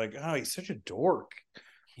 and she's like, "Oh, he's such a dork."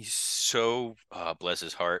 He's so bless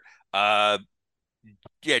his heart. Yeah,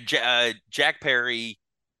 Jack Perry.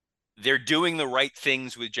 They're doing the right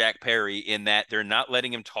things with Jack Perry in that they're not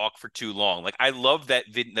letting him talk for too long. Like, I love that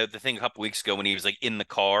the thing a couple weeks ago when he was like in the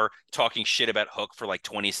car talking shit about Hook for like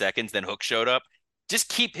 20 seconds, then Hook showed up. Just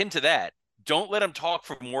keep him to that. Don't let him talk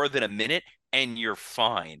for more than a minute and you're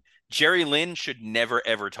fine. Jerry Lynn should never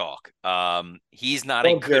ever talk. He's not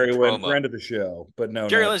a good Jerry Lynn, promo. friend of the show, but no,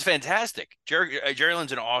 Jerry Lynn's fantastic. Jerry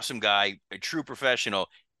Lynn's an awesome guy, a true professional.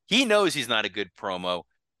 He knows he's not a good promo.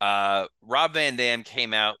 Rob Van Dam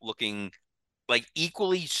came out looking like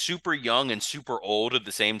equally super young and super old at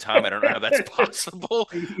the same time. I don't know how that's possible.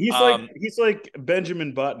 He's like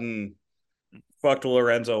Benjamin Button fucked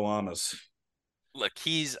Lorenzo Lamas. Look,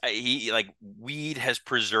 he like weed has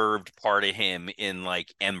preserved part of him in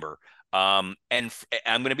like Ember. And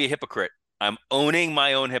I'm going to be a hypocrite. I'm owning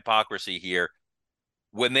my own hypocrisy here.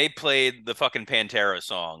 When they played the fucking Pantera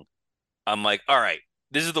song, I'm like, all right,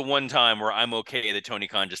 this is the one time where I'm okay that Tony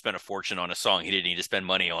Khan just spent a fortune on a song he didn't need to spend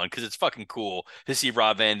money on, because it's fucking cool to see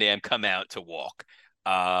Rob Van Dam come out to walk.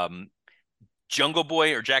 Jungle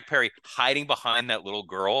Boy or Jack Perry hiding behind that little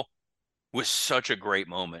girl was such a great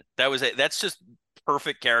moment. That's just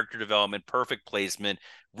perfect character development, perfect placement,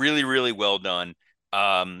 really, really well done.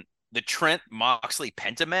 The Trent Moxley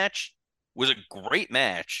Penta match was a great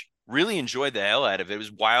match. Really enjoyed the hell out of it. It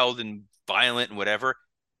was wild and violent and whatever.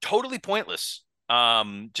 Totally pointless.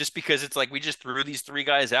 Just because it's like we just threw these three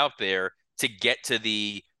guys out there to get to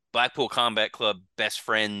the Blackpool Combat Club best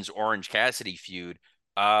friends Orange Cassidy feud,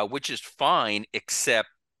 which is fine, except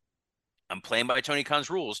I'm playing by Tony Khan's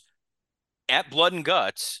rules. At Blood and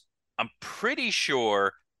Guts, I'm pretty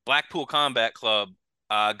sure Blackpool Combat Club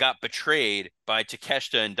got betrayed by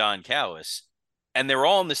Takeshita and Don Callis, and they were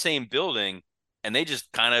all in the same building, and they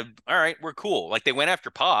just kind of, all right, we're cool. Like, they went after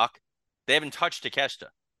Pac. They haven't touched Takeshita.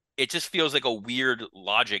 it just feels like a weird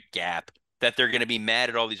logic gap that they're going to be mad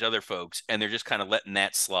at all these other folks, and they're just kind of letting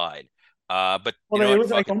that slide. But you Well, know it what? was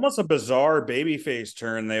Fuck like it. almost a bizarre babyface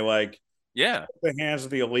turn. They like Yeah. the hands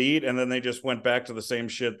of the elite, and then they just went back to the same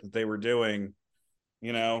shit that they were doing.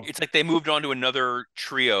 You know, It's like they moved on to another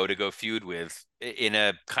trio to go feud with in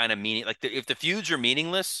a kind of meaning. Like if the feuds are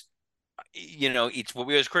meaningless, it's what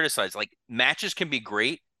we always criticize. Like matches can be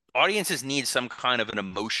great. Audiences need some kind of an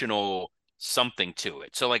emotional something to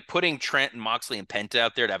it. So like putting Trent and Moxley and Penta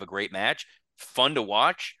out there to have a great match, fun to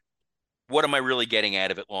watch. What am I really getting out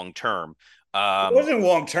of it long term? it wasn't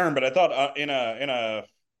long term, but I thought in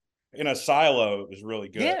a silo it was really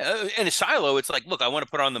good. Yeah, in a silo, it's like, look, I want to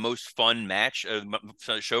put on the most fun match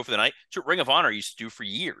show for the night. So Ring of Honor used to do for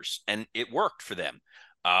years, and it worked for them.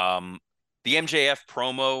 Um, the MJF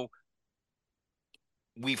promo,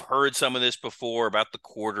 we've heard some of this before about the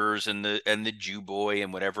quarters and the Jew boy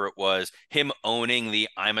and whatever it was. Him owning the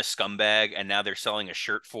 "I'm a scumbag" and now they're selling a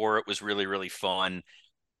shirt for it was really really fun.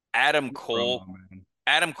 Adam Cole Promo, man.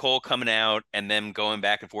 Adam Cole coming out and them going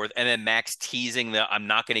back and forth, and then Max teasing I'm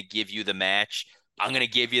not going to give you the match. I'm going to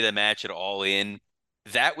give you the match at All In.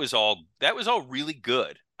 That was all really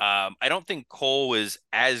good. I don't think Cole was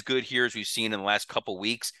as good here as we've seen in the last couple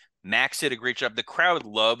weeks. Max did a great job. The crowd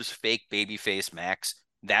loves fake babyface Max.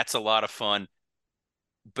 That's a lot of fun.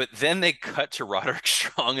 But then they cut to Roderick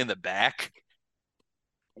Strong in the back.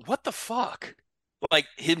 What the fuck? Like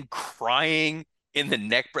him crying in the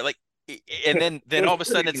neck, like, and then It then was all of a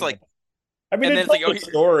sudden pretty it's good. like, I mean, and it then it's like, told oh, the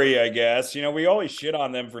story, I guess. We always shit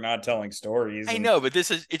on them for not telling stories, I and know, but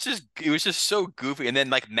it was just so goofy. And then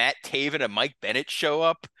like Matt Taven and Mike Bennett show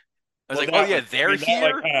up. I was well, like, oh that yeah, was, I they're mean, that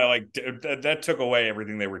like here. kind of like that took away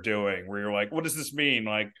everything they were doing. Where you're like, what does this mean?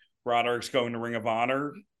 Like Roderick's going to Ring of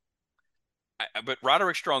Honor? But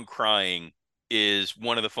Roderick Strong crying is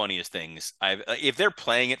one of the funniest things. If they're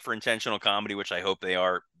playing it for intentional comedy, which I hope they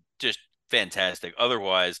are, just fantastic.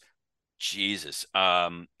 Otherwise, Jesus.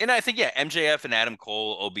 And I think yeah, MJF and Adam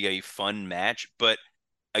Cole will be a fun match, but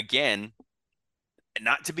again,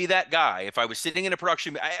 not to be that guy. If I was sitting in a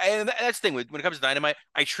production, that's the thing when it comes to Dynamite,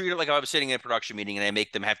 I treat it like if I was sitting in a production meeting and I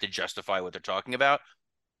make them have to justify what they're talking about.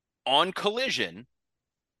 On Collision,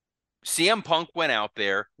 CM Punk went out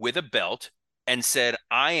there with a belt and said,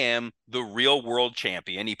 I am the real world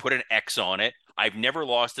champion. He put an X on it. I've never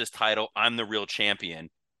lost this title. I'm the real champion.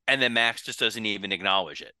 And then Max just doesn't even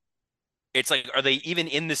acknowledge it. It's like, are they even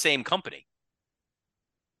in the same company?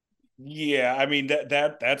 Yeah, I mean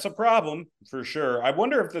that's a problem for sure. I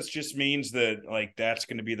wonder if this just means that like that's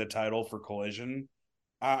going to be the title for Collision.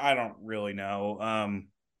 I don't really know.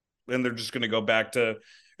 And they're just going to go back to.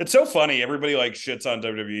 It's so funny. Everybody like shits on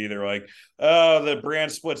WWE. They're like, "Oh, the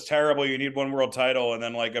brand split's terrible. You need one world title." And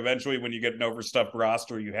then like eventually, when you get an overstuffed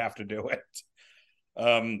roster, you have to do it.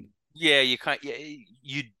 Um, Yeah,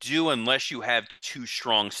 you do unless you have two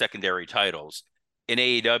strong secondary titles. In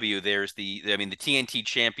AEW, the TNT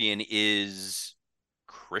champion is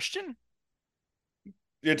Christian.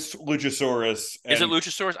 it's Luchasaurus, Is it and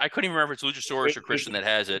Luchasaurus? I couldn't even remember if it's Luchasaurus or it's Christian that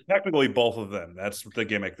has it. technically both of them. That's the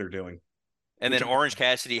gimmick they're doing. And Which then Orange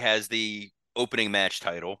Cassidy has the opening match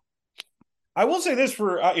title. I will say this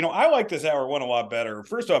for I like this hour one a lot better.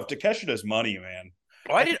 First off, Takeshi does money, man.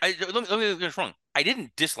 Oh, I think let me get this wrong. I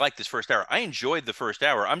didn't dislike this first hour. I enjoyed the first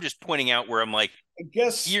hour. I'm just pointing out where I'm like, I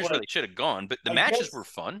guess here's where like they should have gone, but the I matches guess were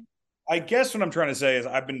fun. I guess what I'm trying to say is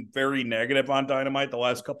I've been very negative on Dynamite the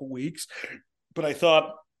last couple weeks, but I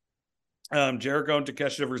thought Jericho and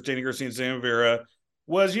Takeshi versus Danny Garcia and Sam Vera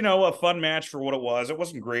was a fun match for what it was. It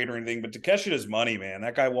wasn't great or anything, but Takeshi does money, man.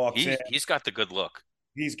 That guy walks in. He's got the good look.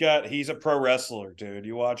 He's a pro wrestler, dude.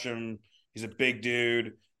 You watch him, he's a big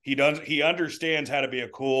dude. He understands how to be a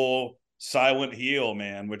cool silent heel,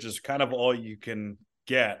 man, which is kind of all you can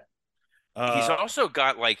get. He's Uh also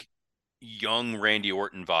got like young Randy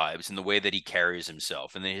Orton vibes in the way that he carries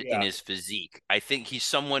himself and in yeah. his physique. I think he's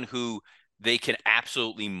someone who they can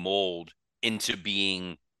absolutely mold into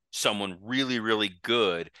being someone really, really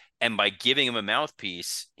good. And by giving him a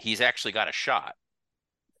mouthpiece, he's actually got a shot.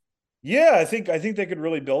 Yeah, I think they could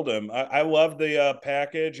really build him. I love the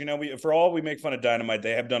package. For all we make fun of Dynamite,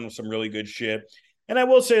 they have done some really good shit. And I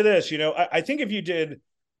will say this, I think if you did,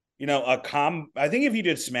 I think if you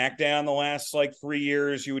did SmackDown the last like 3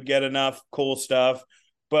 years, you would get enough cool stuff.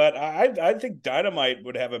 But I think Dynamite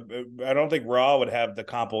would have I don't think Raw would have the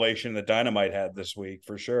compilation that Dynamite had this week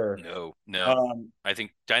for sure. No, no. Um, I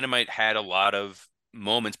think Dynamite had a lot of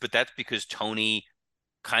moments, but that's because Tony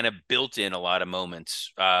kind of built in a lot of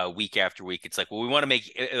moments week after week. It's like, well, we want to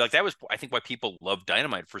make like that was I think why people loved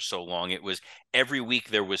Dynamite for so long. It was every week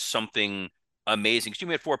there was something amazing. You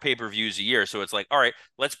made 4 pay-per-views a year, so it's like, all right,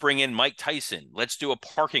 let's bring in Mike Tyson. Let's do a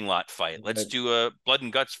parking lot fight. Let's do a blood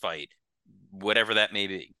and guts fight, whatever that may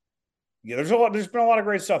be. Yeah, there's been a lot of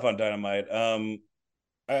great stuff on Dynamite.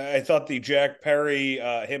 I thought the Jack Perry,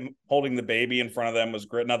 him holding the baby in front of them was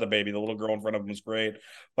great. Not the baby, the little girl in front of him was great.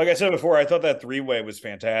 Like I said before, I thought that 3-way was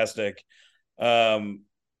fantastic. I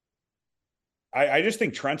just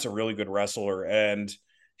think Trent's a really good wrestler, and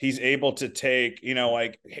he's able to take,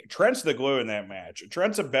 like Trent's the glue in that match.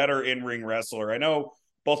 Trent's a better in-ring wrestler. I know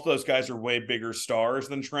both of those guys are way bigger stars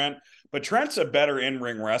than Trent, but Trent's a better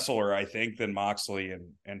in-ring wrestler, I think, than Moxley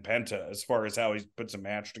and Penta as far as how he puts a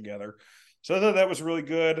match together. So I thought that was really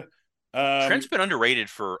good. Trent's been underrated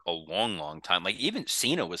for a long, long time. Like even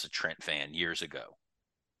Cena was a Trent fan years ago.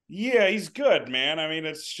 Yeah, he's good, man. I mean,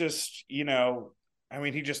 it's just, I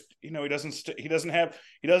mean, he just, he doesn't have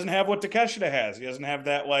what Takeshita has. He doesn't have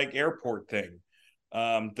that like airport thing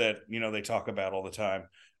that, they talk about all the time.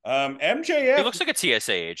 MJF, he looks like a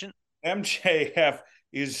TSA agent. MJF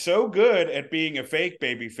is so good at being a fake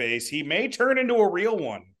baby face. He may turn into a real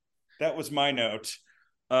one. That was my note.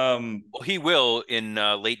 Well, he will in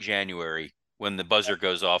late January when the buzzer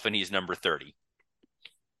goes off and he's number 30.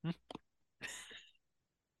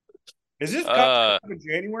 Is this contract up in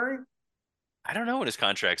January? I don't know when his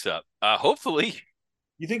contract's up. Hopefully.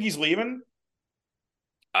 You think he's leaving?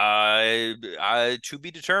 To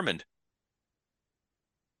be determined.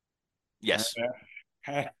 Yes.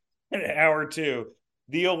 Hour 2.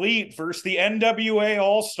 The Elite versus the NWA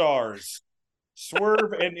All-Stars.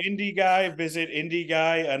 Swerve and Indie Guy visit Indie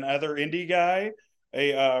Guy, another Indie Guy.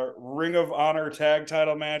 A Ring of Honor tag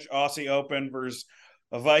title match. Aussie Open versus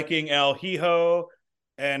a Viking El Hijo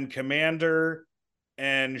and Commander.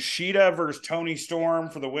 And Sheeta versus Tony Storm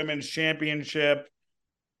for the women's championship,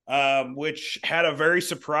 which had a very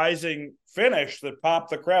surprising finish that popped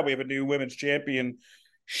the crowd. We have a new women's champion,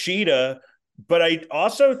 Sheeta, but I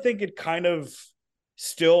also think it kind of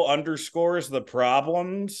still underscores the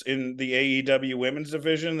problems in the AEW women's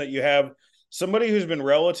division, that you have somebody who's been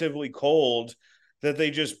relatively cold that they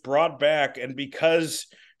just brought back, and because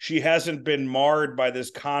she hasn't been marred by this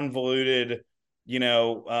convoluted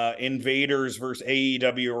Invaders versus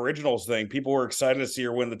AEW Originals thing, people were excited to see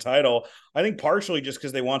her win the title. I think partially just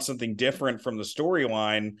because they want something different from the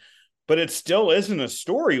storyline, but it still isn't a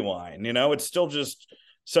storyline. It's still just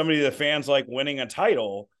somebody the fans like winning a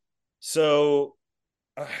title. So,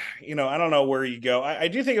 I don't know where you go. I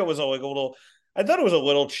do think it was I thought it was a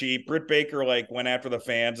little cheap. Britt Baker went after the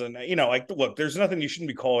fans, and look, there's nothing you shouldn't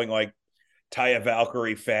be calling Taya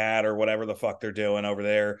Valkyrie fat or whatever the fuck they're doing over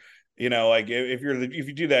there. If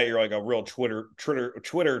you do that, you're like a real Twitter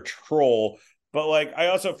troll. But I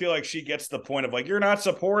also feel like she gets the point of you're not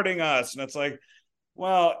supporting us, and it's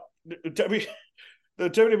well, the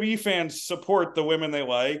WWE fans support the women they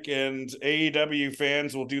like, and AEW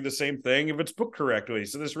fans will do the same thing if it's booked correctly.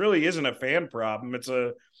 So this really isn't a fan problem. It's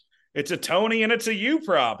a Tony and it's a you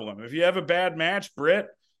problem. If you have a bad match, Britt,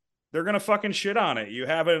 they're gonna fucking shit on it. You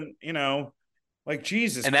haven't,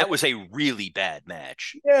 Jesus. And that was a really bad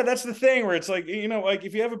match. Yeah, that's the thing where it's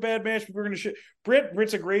if you have a bad match, people are going to shit.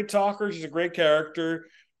 Britt's a great talker. She's a great character.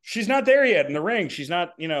 She's not there yet in the ring. She's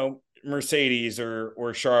not, Mercedes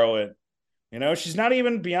or Charlotte. She's not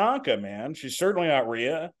even Bianca, man. She's certainly not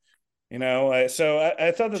Rhea. So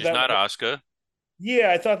I thought she's not Asuka.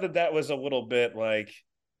 Yeah, I thought that was a little bit all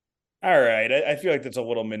right. I feel like that's a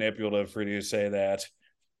little manipulative for you to say that.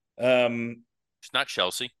 It's not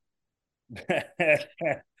Chelsea.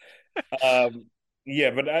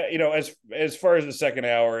 Yeah, but as far as the second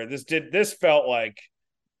hour, this felt like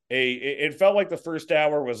it felt like the first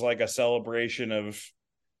hour was like a celebration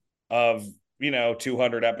of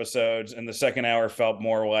 200 episodes, and the second hour felt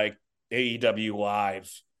more like AEW Live,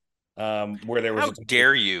 where there was. How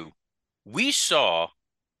dare you? We saw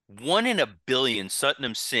 1 in a billion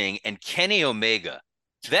Satnam Singh and Kenny Omega.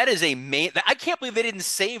 That is I can't believe they didn't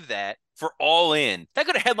save that for All In. That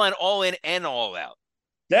could have headlined All In and All Out.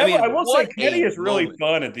 I will say Kenny is really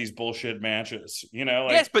fun at these bullshit matches.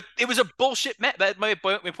 Yes, but it was a bullshit match. My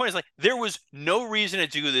point is there was no reason to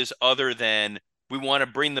do this other than we want to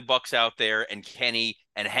bring the Bucks out there and Kenny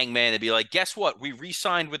and Hangman to be like, guess what? We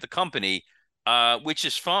re-signed with the company, which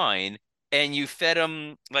is fine. And you fed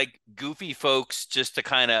them goofy folks just to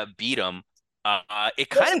kind of beat them. It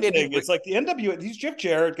kind of made me. It's like the NWA, these Jeff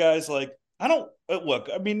Jarrett guys, I don't look.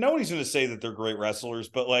 I mean, nobody's going to say that they're great wrestlers,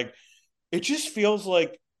 but it just feels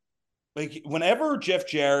like whenever Jeff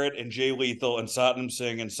Jarrett and Jay Lethal and Satnam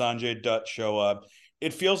Singh and Sanjay Dutt show up,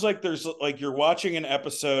 it feels like there's you're watching an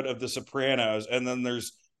episode of The Sopranos, and then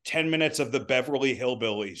there's 10 minutes of the Beverly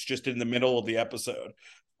Hillbillies just in the middle of the episode.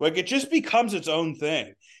 Like it just becomes its own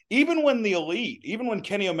thing. Even when the Elite, even when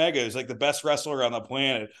Kenny Omega is like the best wrestler on the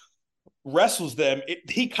planet, wrestles them,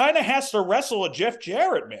 he kind of has to wrestle a Jeff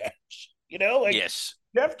Jarrett match. Like Yes.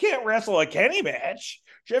 Jeff can't wrestle a Kenny match.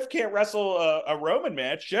 Jeff can't wrestle a Roman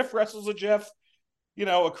match. Jeff wrestles a Jeff,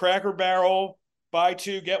 a Cracker Barrel, buy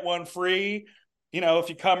two, get one free. If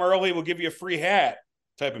you come early, we'll give you a free hat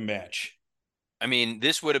type of match. I mean,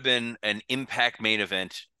 this would have been an Impact main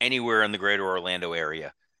event anywhere in the greater Orlando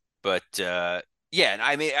area. But yeah,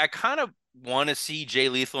 I mean, I kind of want to see Jay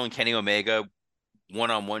Lethal and Kenny Omega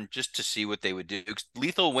one-on-one just to see what they would do.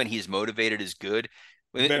 Lethal, when he's motivated, is good.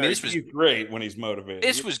 He's great when he's motivated.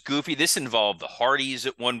 This was goofy. This involved the Hardys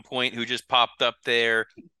at one point who just popped up there.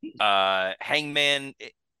 Hangman,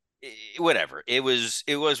 whatever. It was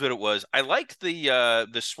what it was. I liked the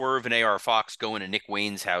Swerve and AR Fox going to Nick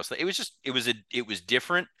Wayne's house. It was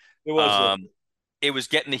different. It was. It was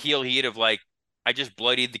getting the heel heat of like, I just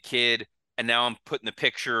bloodied the kid, and now I'm putting the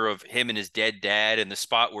picture of him and his dead dad in the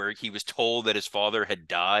spot where he was told that his father had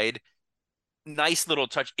died. Nice little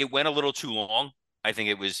touch. It went a little too long. I think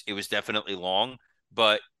it was definitely long,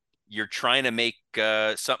 but you're trying to make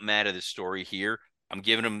something out of this story here. I'm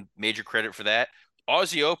giving him major credit for that.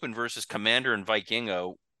 Aussie Open versus Commander and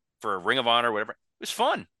Vikingo for a Ring of Honor, whatever. It was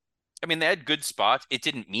fun. I mean, they had good spots. It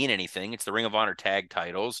didn't mean anything. It's the Ring of Honor tag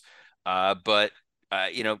titles. But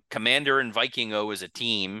Commander and Vikingo as a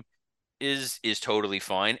team is totally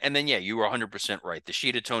fine. And then, yeah, you were 100% right. The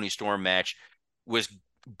Sheeta Tony Storm match was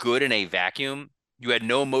good in a vacuum. You had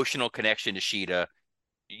no emotional connection to Sheeta.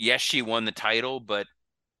 Yes, she won the title, but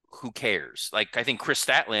who cares? Like, I think Chris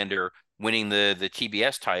Statlander winning the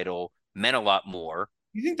TBS title meant a lot more.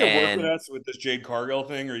 You think they're working us with this Jade Cargill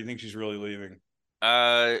thing, or you think she's really leaving?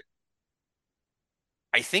 I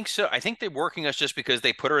think so. I think they're working us just because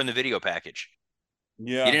they put her in the video package.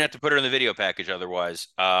 Yeah. You didn't have to put her in the video package otherwise.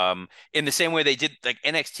 In the same way they did, like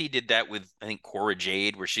NXT did that with, I think, Cora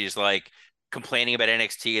Jade, where she's like complaining about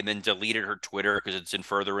NXT and then deleted her Twitter because it's in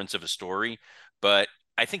furtherance of a story. But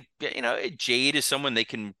I think, Jade is someone they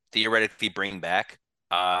can theoretically bring back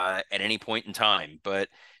at any point in time. But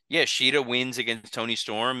yeah, Sheeta wins against Tony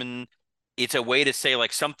Storm, and it's a way to say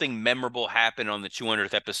like something memorable happened on the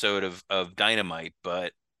 200th episode of Dynamite.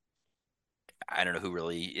 But I don't know who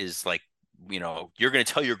really is like, you're going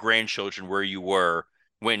to tell your grandchildren where you were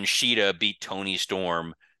when Sheeta beat Tony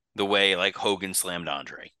Storm the way like Hogan slammed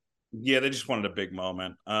Andre. Yeah, they just wanted a big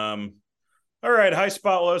moment. All right, high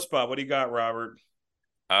spot, low spot. What do you got, Robert?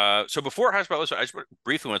 So before high spot, low spot, I just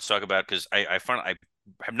briefly want to talk about, because I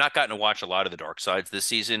have not gotten to watch a lot of the Dark Sides this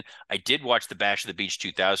season. I did watch the Bash of the Beach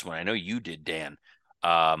 2000 one. I know you did, Dan.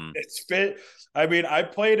 It's fit. I mean, I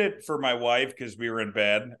played it for my wife because we were in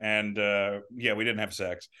bed, and we didn't have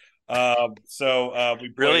sex. So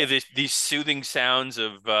we really these soothing sounds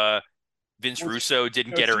of Vince Russo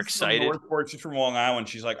didn't get her excited. She's from Long Island.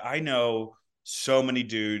 She's like, I know so many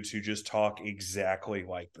dudes who just talk exactly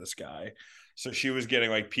like this guy. So she was getting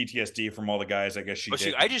like PTSD from all the guys. I guess she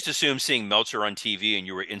did. I just assumed seeing Meltzer on TV and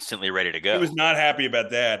you were instantly ready to go. He was not happy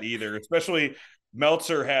about that either. Especially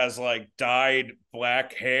Meltzer has like dyed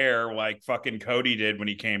black hair like fucking Cody did when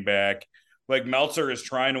he came back. Like Meltzer is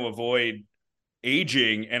trying to avoid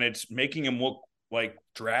aging, and it's making him look like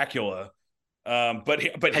Dracula. But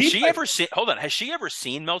has she ever seen? Hold on, has she ever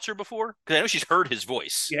seen Meltzer before? Because I know she's heard his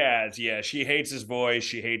voice. Yeah. She hates his voice.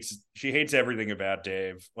 She hates everything about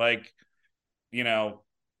Dave. Like,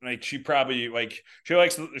 like she probably like she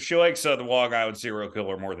likes the Long Island serial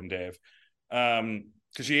killer more than Dave,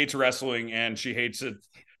 because she hates wrestling and she hates it,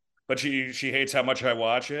 but she hates how much I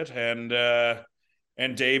watch it, and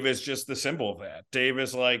Dave is just the symbol of that. Dave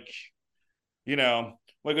is like, like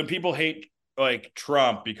when people hate like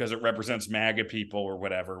Trump because it represents MAGA people or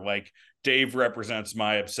whatever, like Dave represents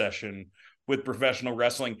my obsession with professional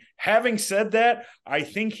wrestling. Having said that, I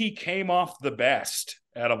think he came off the best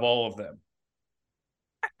out of all of them.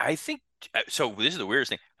 I think so. This is the weirdest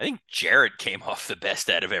thing. I think Jarrett came off the best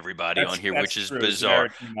out of everybody on here, which is true. Bizarre.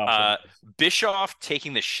 Bischoff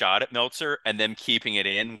taking the shot at Meltzer and them keeping it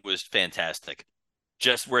in was fantastic.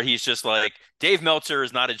 Just where he's just like, Dave Meltzer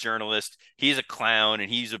is not a journalist. He's a clown,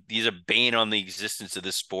 and he's a bane on the existence of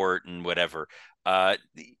this sport and whatever.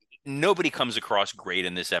 Nobody comes across great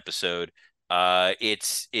in this episode. Who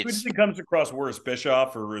do you think comes across worse,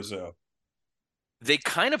 Bischoff or Russo? They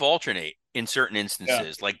kind of alternate in certain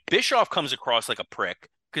instances. Yeah. Like Bischoff comes across like a prick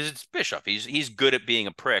because it's Bischoff. He's good at being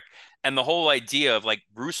a prick. And the whole idea of like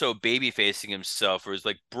Russo baby facing himself was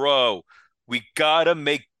like, bro, we gotta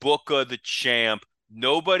make Booker the champ.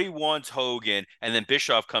 Nobody wants Hogan. And then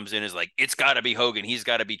Bischoff comes in and is like, it's gotta be Hogan. He's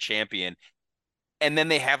gotta be champion. And then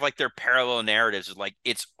they have like their parallel narratives. Like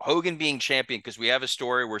it's Hogan being champion because we have a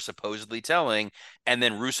story we're supposedly telling. And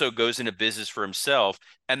then Russo goes into business for himself.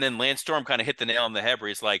 And then Lance Storm kind of hit the nail on the head where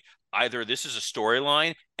he's like, either this is a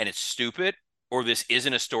storyline and it's stupid, or this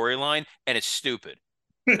isn't a storyline and it's stupid.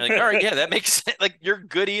 Like, all right, yeah, that makes sense. Like you're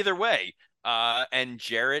good either way. And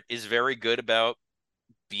Jarrett is very good about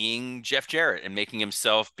being Jeff Jarrett and making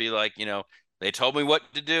himself be like, they told me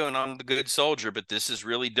what to do and I'm the good soldier, but this is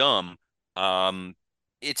really dumb.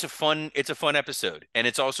 It's a fun episode. And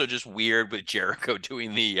it's also just weird with Jericho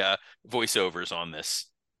doing the voiceovers on this.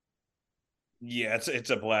 Yeah, it's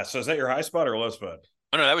a blast. So is that your high spot or low spot?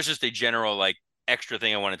 Oh no, that was just a general like extra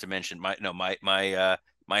thing I wanted to mention. My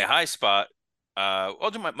high spot.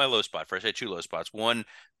 I'll do my low spot first. I had two low spots. One,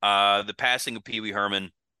 the passing of Pee Wee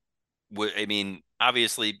Herman. I mean,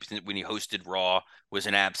 obviously, when he hosted Raw, was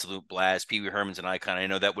an absolute blast. Pee Wee Herman's an icon. I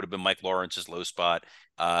know that would have been Mike Lawrence's low spot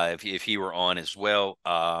if he were on as well.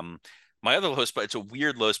 My other low spot, it's a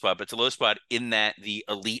weird low spot, but it's a low spot in that the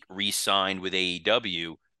Elite re-signed with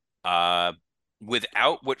AEW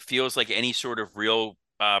without what feels like any sort of real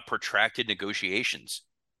protracted negotiations.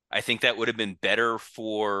 I think that would have been better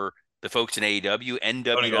for the folks in AEW and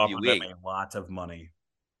WWE. Lots of money.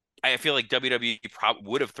 I feel like WWE probably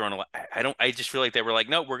would have thrown a lot. I just feel like they were like,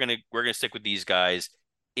 no, we're gonna stick with these guys.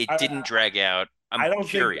 It didn't drag out. I don't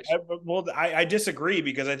curious. I disagree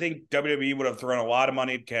because I think WWE would have thrown a lot of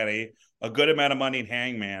money at Kenny, a good amount of money at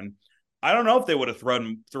Hangman. I don't know if they would have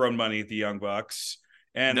thrown money at the Young Bucks.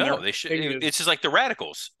 And no, they should. It's just like the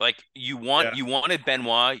Radicals. Like you wanted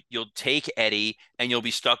Benoit, you'll take Eddie, and you'll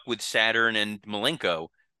be stuck with Saturn and Malenko.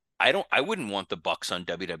 I wouldn't want the Bucks on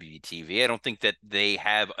WWE TV. I don't think that they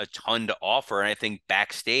have a ton to offer. And I think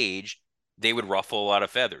backstage, they would ruffle a lot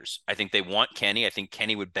of feathers. I think they want Kenny. I think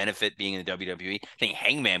Kenny would benefit being in the WWE. I think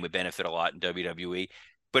Hangman would benefit a lot in WWE.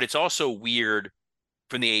 But it's also weird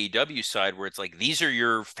from the AEW side where it's like, these are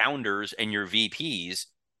your founders and your VPs.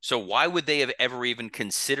 So why would they have ever even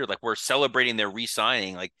considered, like, we're celebrating their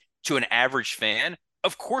re-signing, like, to an average fan?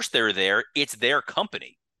 Of course they're there. It's their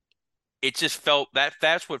company. It just felt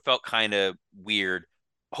that's what felt kind of weird.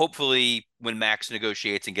 Hopefully, when Max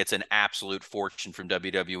negotiates and gets an absolute fortune from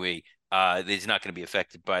WWE, he's not going to be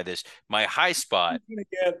affected by this. My high spot. He's going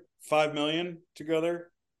to get $5 million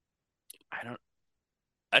together. I don't.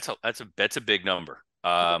 That's a big number.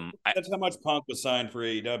 That's how much Punk was signed for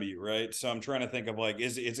AEW, right? So I'm trying to think of like,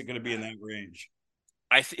 is it going to be in that range?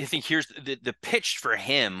 I think here's the pitch for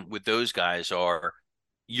him with those guys are.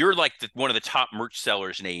 You're like one of the top merch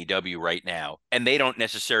sellers in AEW right now, and they don't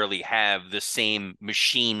necessarily have the same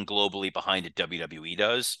machine globally behind it WWE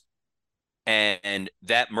does. And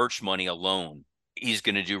that merch money alone, he's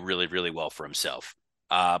going to do really, really well for himself.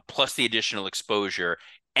 Plus the additional exposure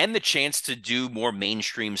and the chance to do more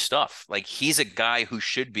mainstream stuff. Like he's a guy who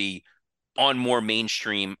should be on more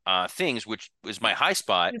mainstream things, which was my high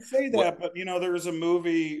spot. You say that, but there was a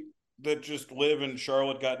movie that just Liv and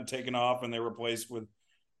Charlotte gotten taken off, and they replaced with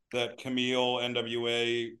that Camille,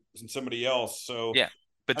 NWA, and somebody else. So yeah,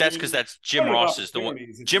 but that's because that's Jim Ross is the one.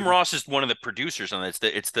 Jim Ross is one of the producers on it.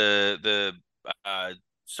 It's the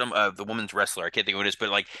woman's wrestler. I can't think of what it is, but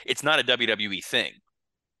like it's not a WWE thing.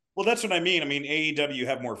 Well, that's what I mean. I mean, AEW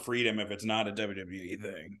have more freedom if it's not a WWE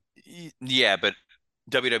thing. Yeah, but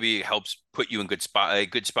WWE helps put you in a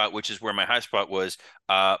good spot, which is where my high spot was.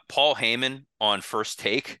 Paul Heyman on First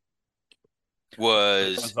Take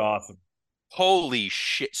was awesome. Holy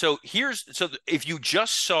shit. So if you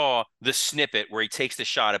just saw the snippet where he takes the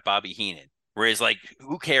shot at Bobby Heenan, where he's like,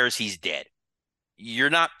 who cares? He's dead. You're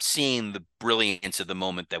not seeing the brilliance of the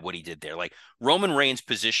moment that what he did there. Like Roman Reigns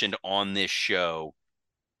positioned on this show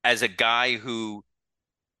as a guy who,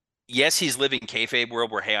 yes, he's living kayfabe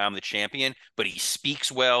world where, hey, I'm the champion, but he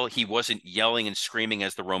speaks well. He wasn't yelling and screaming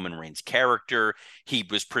as the Roman Reigns character. He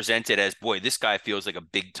was presented as, boy, this guy feels like a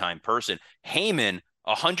big time person. Heyman,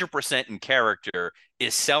 100% in character,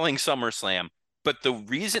 is selling SummerSlam. But the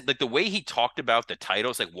reason, like the way he talked about the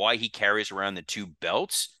titles, like why he carries around the two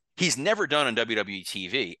belts, he's never done on WWE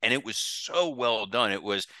TV. And it was so well done. It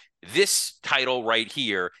was, this title right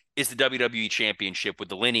here is the WWE Championship with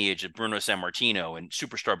the lineage of Bruno Sammartino and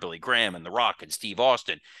superstar Billy Graham and The Rock and Steve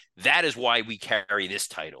Austin. That is why we carry this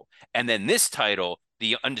title. And then this title,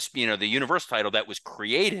 the Universal title that was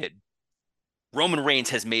created, Roman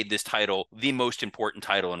Reigns has made this title the most important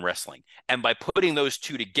title in wrestling. And by putting those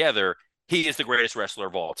two together, he is the greatest wrestler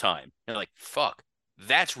of all time. And like, fuck,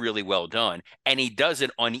 that's really well done. And he does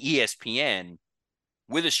it on ESPN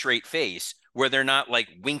with a straight face where they're not like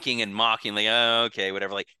winking and mocking, like, oh, okay,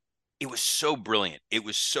 whatever. Like, it was so brilliant. It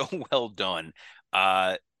was so well done.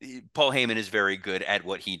 Paul Heyman is very good at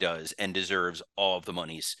what he does and deserves all of the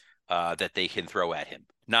monies that they can throw at him,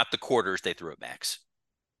 not the quarters they threw at Max.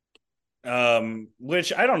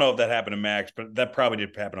 Which I don't know if that happened to Max, but that probably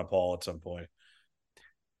did happen to Paul at some point.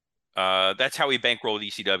 That's how he bankrolled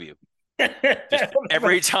ECW. Just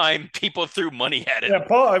every time people threw money at him. Yeah,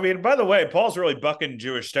 Paul. I mean, by the way, Paul's really bucking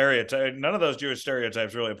Jewish stereotypes. None of those Jewish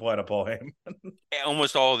stereotypes really apply to Paul Heyman.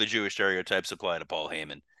 Almost all of the Jewish stereotypes apply to Paul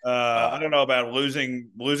Heyman. I don't know about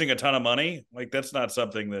losing a ton of money. Like that's not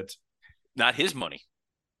something that's not his money.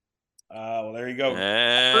 Well, there you go.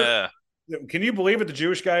 Can you believe it? The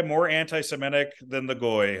Jewish guy more anti-Semitic than the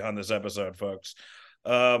goy on this episode, folks.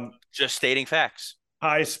 Just stating facts.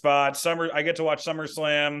 High spot. I get to watch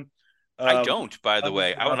SummerSlam. I don't, by the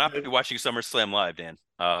way. I will not be watching SummerSlam live, Dan.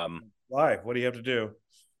 Why? What do you have to do?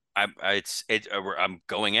 I'm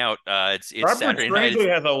going out. It's Robert Saturday strangely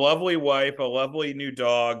night. has a lovely wife, a lovely new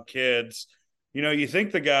dog, kids. You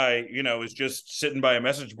think the guy, is just sitting by a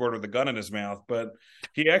message board with a gun in his mouth, but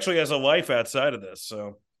he actually has a life outside of this.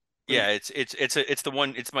 So yeah,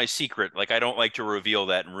 it's my secret. Like I don't like to reveal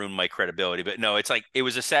that and ruin my credibility. But no, it's like it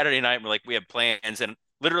was a Saturday night. We're like we have plans, and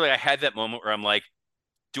literally I had that moment where I'm like,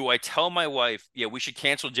 do I tell my wife, yeah, we should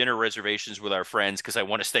cancel dinner reservations with our friends because I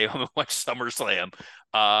want to stay home and watch SummerSlam?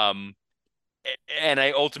 And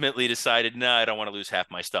I ultimately decided, no, I don't want to lose half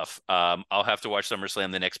my stuff. I'll have to watch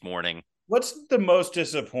SummerSlam the next morning. What's the most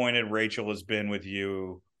disappointed Rachel has been with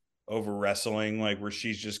you over wrestling? Like where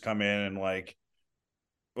she's just come in and like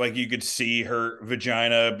you could see her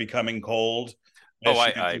vagina becoming cold.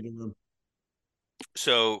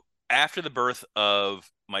 So after the birth of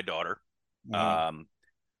my daughter,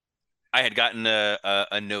 I had gotten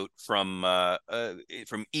a note from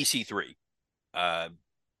EC3,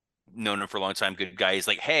 known him for a long time, good guy. He's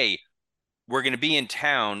like, hey, we're going to be in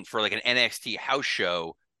town for like an NXT house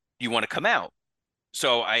show. Do you want to come out?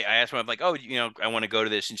 So I asked her, I'm like, oh, I want to go to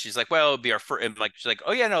this. And she's like, well, it'll be our first. And like, she's like,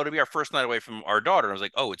 oh yeah, no, it'll be our first night away from our daughter. And I was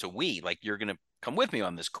like, oh, it's a we. Like, you're going to come with me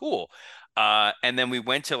on this. Cool. And then we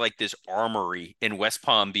went to like this armory in West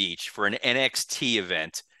Palm Beach for an NXT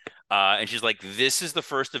event. And she's like, this is the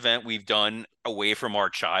first event we've done away from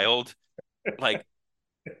our child. Like,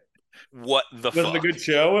 what the fuck? Was it a good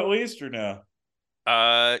show at least or no?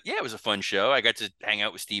 Yeah, it was a fun show. I got to hang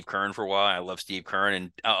out with Steve Kern for a while. I love Steve Kern,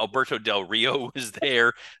 and Alberto Del Rio was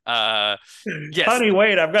there. Yes. Honey,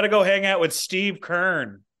 wait, I've got to go hang out with Steve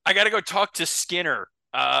Kern. I got to go talk to Skinner.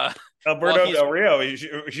 Alberto Del Rio.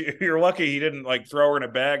 You're lucky he didn't like throw her in a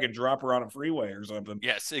bag and drop her on a freeway or something.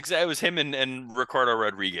 Yes, exactly. It was him and Ricardo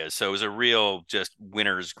Rodriguez. So it was a real just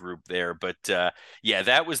winners group there. But yeah,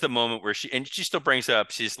 that was the moment where she still brings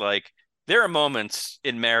up, she's like, there are moments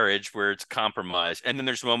in marriage where it's compromise. And then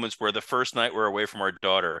there's moments where the first night we're away from our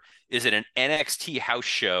daughter is at an NXT house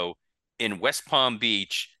show in West Palm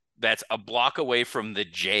Beach that's a block away from the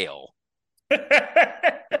jail.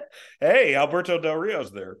 Hey, Alberto Del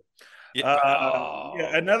Rio's there.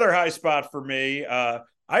 Yeah, another high spot for me. I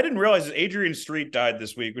didn't realize that Adrian Street died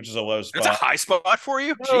this week, which is a low spot. That's a high spot for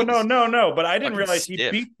you? No. But I didn't realize he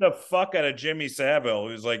beat the fuck out of Jimmy Savile,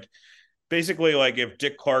 who's like basically like if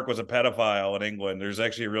Dick Clark was a pedophile in England. There's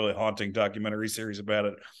actually a really haunting documentary series about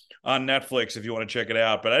it on Netflix if you want to check it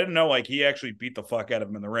out. But I didn't know like he actually beat the fuck out of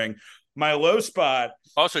him in the ring. My low spot.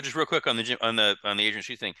 Also, just real quick on the Adrian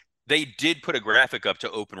Street thing, they did put a graphic up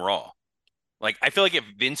to open Raw. Like, I feel like if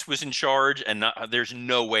Vince was in charge and there's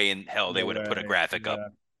no way in hell they would have put a graphic up.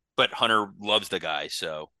 But Hunter loves the guy,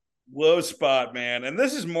 so. Low spot, man. And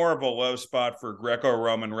this is more of a low spot for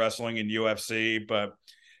Greco-Roman wrestling and UFC, but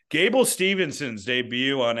Gable Stevenson's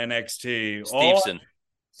debut on NXT.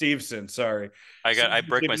 Stevenson, sorry. I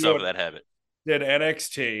break myself of that habit. Did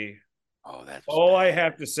NXT. Oh, that's all bad. I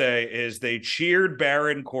have to say is they cheered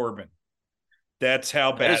Baron Corbin. That's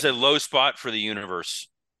how bad. That is a low spot for the universe.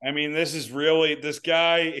 I mean, this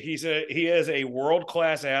guy, he is a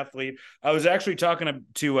world-class athlete. I was actually talking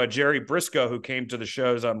to Jerry Briscoe, who came to the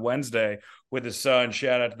shows on Wednesday with his son.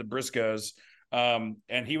 Shout out to the Briscoes.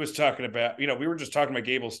 And he was talking about, we were just talking about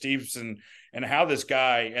Gable Stevenson and how this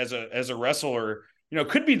guy as a wrestler,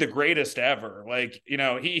 could be the greatest ever. Like,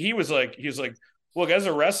 he was like, look, as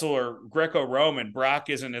a wrestler, Greco-Roman, Brock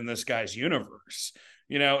isn't in this guy's universe,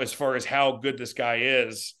 as far as how good this guy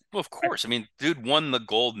is. Well, of course. I mean, dude won the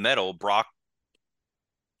gold medal. Brock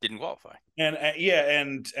didn't qualify. And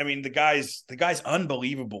and I mean, the guy's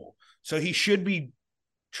unbelievable. So he should be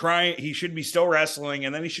still wrestling,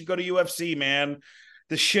 and then he should go to UFC, man.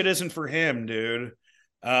 This shit isn't for him, dude.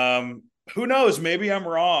 Who knows? Maybe I'm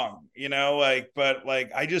wrong, but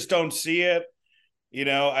I just don't see it.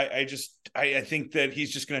 I think that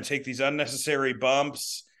he's just going to take these unnecessary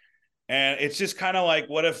bumps. And it's just kind of like,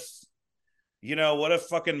 what if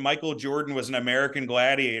fucking Michael Jordan was an American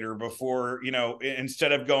gladiator before,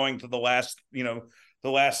 instead of going to the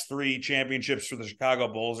last three championships for the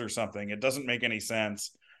Chicago Bulls or something? It doesn't make any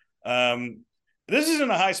sense. This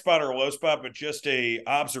isn't a high spot or a low spot, but just a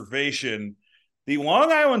observation. The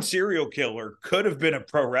Long Island serial killer could have been a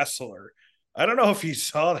pro wrestler. I don't know if you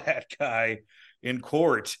saw that guy in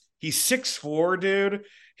court. He's 6'4", dude.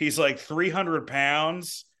 He's like 300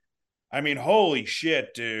 pounds. I mean, holy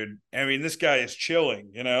shit, dude. I mean, this guy is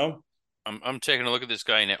chilling, I'm taking a look at this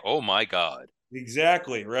guy now. Oh my God.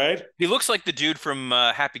 Exactly, right? He looks like the dude from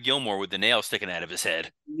Happy Gilmore with the nail sticking out of his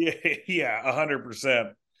head. Yeah,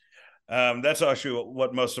 100%. That's actually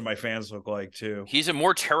what most of my fans look like too. He's a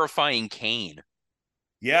more terrifying Kane.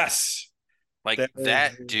 Yes. Like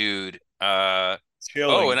that dude.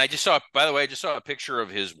 Chilling. Oh, and I just saw a picture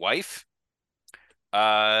of his wife.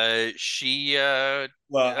 She I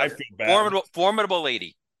feel bad. Formidable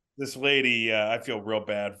lady. This lady, I feel real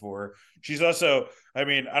bad for her. She's also, I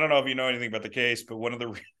mean, I don't know if you know anything about the case, but one of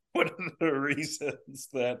the reasons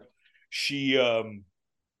that she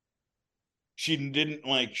didn't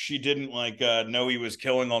know he was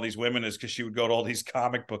killing all these women is because she would go to all these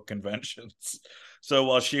comic book conventions. So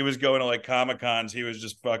while she was going to like Comic Cons, he was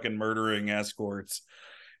just fucking murdering escorts.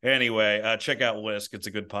 Anyway, check out Lisk. It's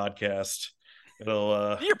a good podcast.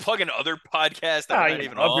 You're plugging other podcasts that I'm not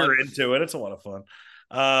even on. You're into it. It's a lot of fun.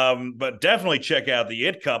 But definitely check out The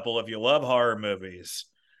It Couple if you love horror movies.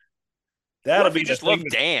 That'll be just love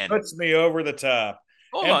Dan. Puts me over the top.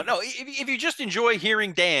 Hold on. No, if you just enjoy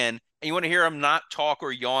hearing Dan and you want to hear him not talk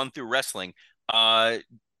or yawn through wrestling, go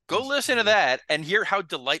listen to that and hear how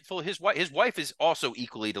delightful his wife is also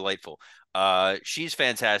equally delightful. She's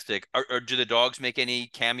fantastic. Or do the dogs make any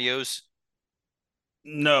cameos?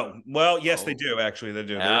 No. Well, yes, they do. Actually, they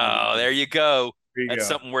do. Oh, there you go. That's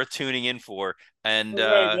something worth tuning in for. And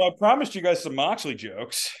right, well, I promised you guys some Moxley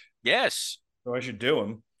jokes. Yes. So I should do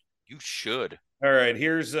them. You should. All right,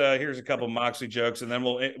 here's a couple Moxley jokes, and then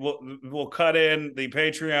we'll cut in the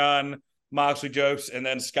Patreon Moxley jokes, and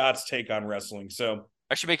then Scott's take on wrestling. So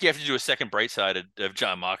I should make you have to do a second bright side of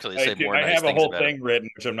John Moxley. I have a whole thing written,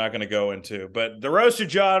 which I'm not going to go into. But the roast of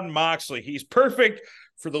John Moxley, he's perfect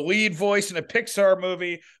for the lead voice in a Pixar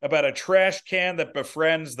movie about a trash can that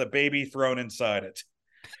befriends the baby thrown inside it.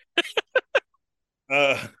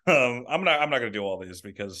 I'm not going to do all these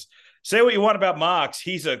because say what you want about Mox,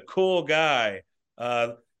 he's a cool guy.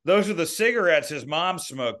 Those are the cigarettes his mom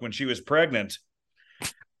smoked when she was pregnant.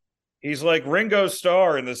 He's like Ringo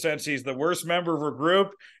Starr in the sense he's the worst member of her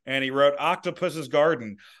group, and he wrote Octopus's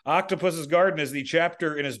Garden. Octopus's Garden is the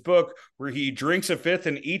chapter in his book where he drinks a fifth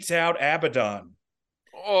and eats out Abaddon.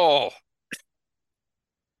 Oh.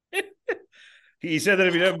 He said that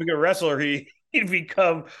if he doesn't become a wrestler, he'd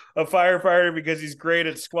become a firefighter because he's great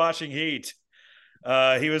at squashing heat.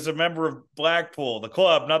 He was a member of Blackpool, the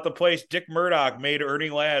club, not the place Dick Murdoch made Ernie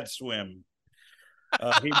Ladd swim.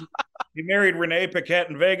 He married Renee Paquette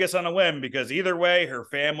in Vegas on a whim because either way, her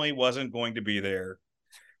family wasn't going to be there.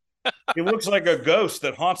 He looks like a ghost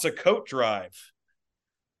that haunts a coat drive.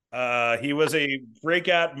 He was a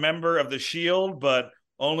breakout member of the Shield, but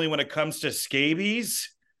only when it comes to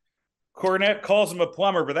scabies. Cornette calls him a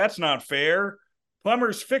plumber, but that's not fair.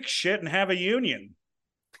 Plumbers fix shit and have a union.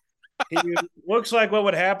 He looks like what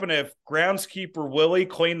would happen if groundskeeper Willie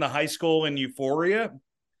cleaned the high school in Euphoria.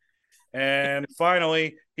 And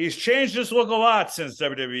finally, he's changed his look a lot since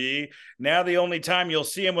WWE. Now the only time you'll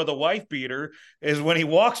see him with a wife beater is when he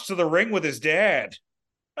walks to the ring with his dad.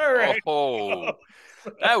 All right. Oh,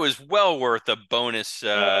 that was well worth a bonus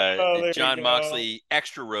John Moxley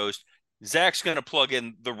extra roast. Zach's going to plug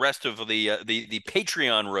in the rest of the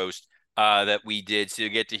Patreon roast that we did, so you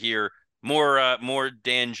get to hear more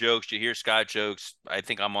Dan jokes. You hear Scott jokes. I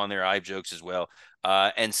think I'm on there. I have jokes as well.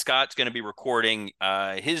 And Scott's going to be recording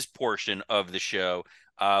his portion of the show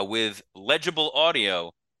with legible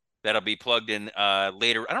audio that'll be plugged in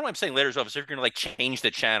later. I don't know why I'm saying later as well. So if you're going to like change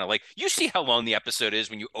the channel, like you see how long the episode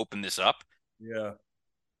is when you open this up. Yeah.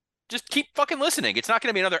 Just keep fucking listening. It's not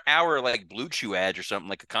going to be another hour like Blue Chew ads or something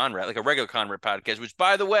like a regular Conrad podcast, which,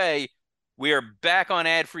 by the way, we are back on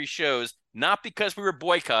ad-free shows, not because we were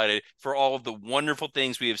boycotted for all of the wonderful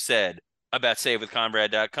things we have said about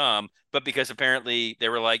SaveWithConrad.com, but because apparently they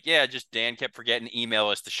were like, yeah, just Dan kept forgetting to email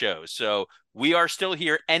us the shows. So we are still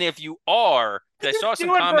here. And if you are, because I saw some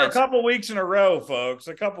comments. For a couple weeks in a row, folks.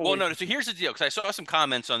 Well, no, so here's the deal, because I saw some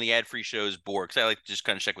comments on the ad-free shows board, because I like to just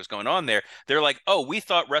kind of check what's going on there. They're like, oh, we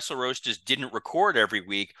thought Wrestle Roast just didn't record every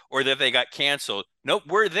week, or that they got canceled. Nope,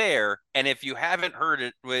 we're there. And if you haven't heard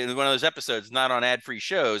it, one of those episodes, not on ad-free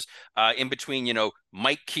shows, in between,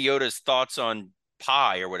 Mike Chioda's thoughts on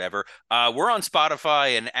pie or whatever, we're on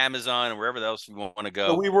Spotify and Amazon and wherever else we want to go.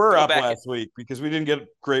 So we were up last week because we didn't get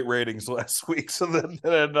great ratings last week, so that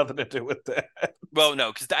had nothing to do with that. Well,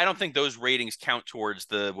 no, because I don't think those ratings count towards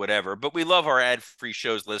the whatever, but we love our ad-free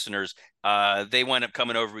shows listeners. They wind up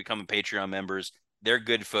coming over, becoming Patreon members. They're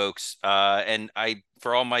good folks. And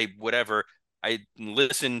for all my whatever, I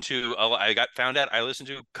listened to a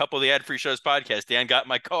couple of the ad-free shows podcast. Dan got in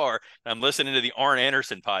my car, and I'm listening to the Arn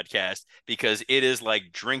Anderson podcast because it is like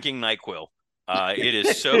drinking NyQuil. It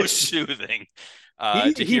is so soothing.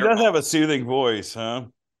 He does have a soothing voice, huh?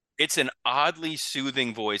 It's an oddly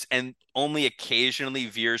soothing voice, and only occasionally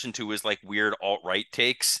veers into his like weird alt-right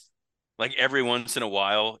takes. Like every once in a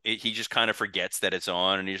while, he just kind of forgets that it's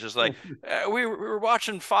on, and he's just like, we were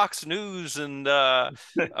watching Fox News, and I'm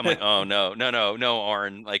like, oh no,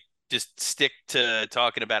 Arn, like just stick to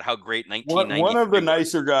talking about how great 1990. One of the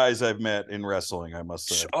nicer guys I've met in wrestling, I must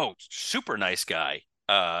say. Oh, super nice guy.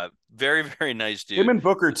 Very, very nice dude. Him and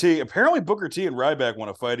Booker T. Apparently Booker T and Ryback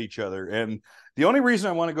want to fight each other. And the only reason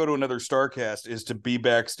I want to go to another StarCast is to be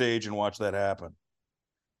backstage and watch that happen.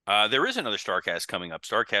 There is another StarCast coming up,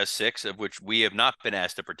 StarCast 6, of which we have not been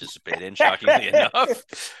asked to participate in, shockingly enough.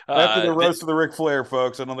 After the roast of the Ric Flair,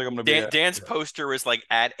 folks, I don't think I'm going to be Dan's poster is like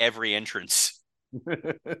at every entrance,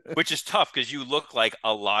 which is tough because you look like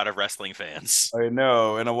a lot of wrestling fans. I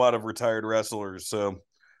know, and a lot of retired wrestlers. So,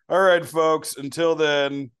 all right, folks, until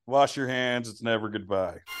then, wash your hands. It's never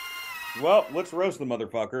goodbye. Well, let's roast the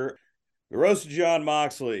motherfucker. The roast of Jon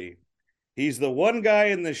Moxley. He's the one guy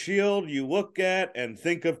in the Shield you look at and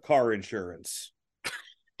think of car insurance.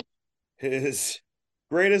 His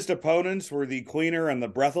greatest opponents were the Cleaner and the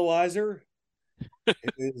Breathalyzer.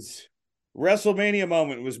 His WrestleMania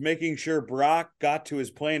moment was making sure Brock got to his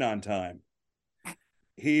plane on time.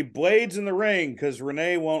 He blades in the ring because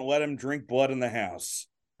Renee won't let him drink blood in the house.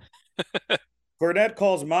 Cornette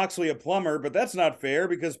calls Moxley a plumber, but that's not fair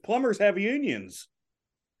because plumbers have unions.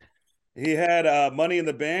 He had money in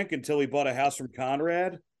the bank until he bought a house from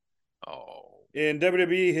Conrad. Oh. In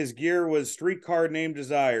WWE, his gear was Streetcar Named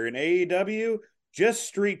Desire. In AEW, just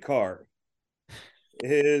Streetcar.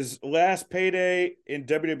 His last payday in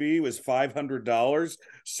WWE was $500.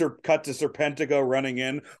 Cut to Serpentico running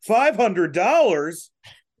in. $500?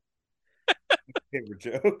 Favorite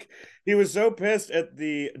joke. He was so pissed at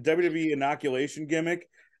the WWE inoculation gimmick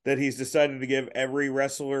that he's decided to give every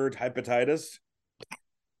wrestler hepatitis.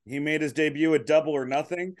 He made his debut at Double or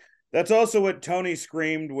Nothing. That's also what Tony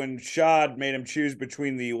screamed when Shad made him choose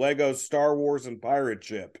between the Lego Star Wars and pirate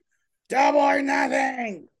ship. Double or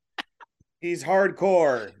Nothing! He's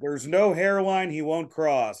hardcore. There's no hairline he won't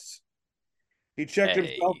cross. He checked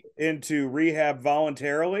himself into rehab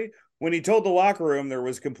voluntarily. When he told the locker room, there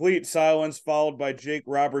was complete silence, followed by Jake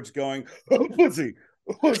Roberts going, oh, pussy,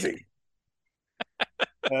 pussy.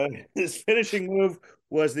 His finishing move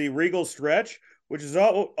was the Regal stretch, which is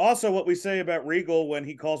also what we say about Regal when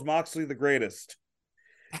he calls Moxley the greatest.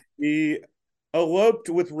 He eloped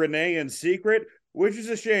with Renee in secret, which is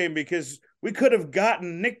a shame because we could have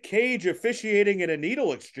gotten Nick Cage officiating in a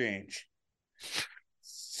needle exchange.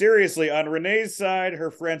 Seriously, on Renee's side,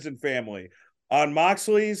 her friends and family. On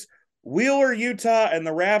Moxley's, Wheeler, Utah, and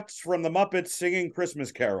the Raps from the Muppets singing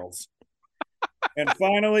Christmas carols. And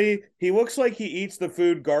finally, he looks like he eats the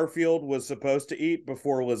food Garfield was supposed to eat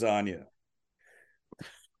before lasagna.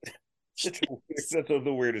 That's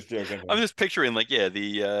the weirdest joke I've I'm just picturing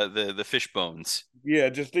the fish bones. Yeah,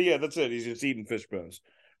 that's it. He's just eating fish bones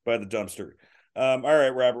by the dumpster. All right,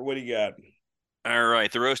 Robert, what do you got? All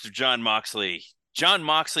right, the roast of Jon Moxley. Jon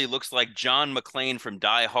Moxley looks like John McClane from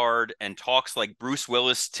Die Hard and talks like Bruce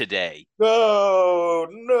Willis today. No,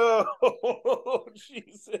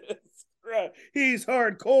 Jesus Christ. He's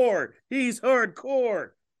hardcore.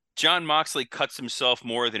 Jon Moxley cuts himself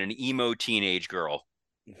more than an emo teenage girl.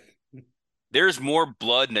 There's more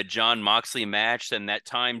blood in a Jon Moxley match than that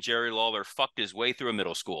time Jerry Lawler fucked his way through a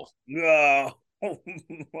middle school. Oh,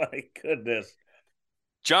 my goodness.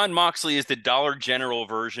 Jon Moxley is the Dollar General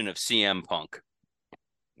version of CM Punk.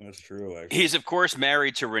 That's true, actually. He's, of course,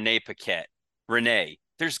 married to Renee Paquette. Renee,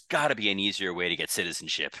 there's got to be an easier way to get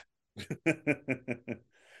citizenship.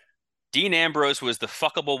 Dean Ambrose was the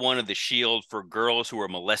fuckable one of the Shield for girls who were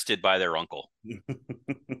molested by their uncle.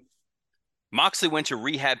 Moxley went to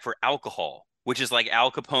rehab for alcohol, which is like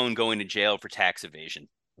Al Capone going to jail for tax evasion.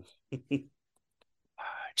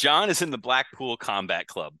 John is in the Blackpool Combat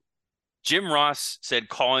Club. Jim Ross said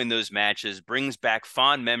calling those matches brings back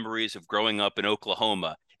fond memories of growing up in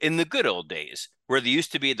Oklahoma in the good old days, where there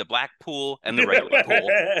used to be the black pool and the regular pool.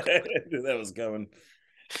 That was coming.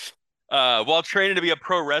 While training to be a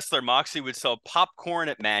pro wrestler, Moxley would sell popcorn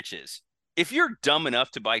at matches. If you're dumb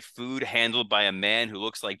enough to buy food handled by a man who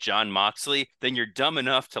looks like John Moxley, then you're dumb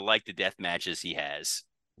enough to like the death matches he has.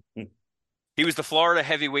 He was the Florida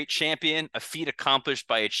heavyweight champion, a feat accomplished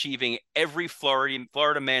by achieving every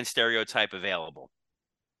Florida man stereotype available.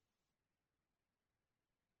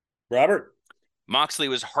 Robert? Moxley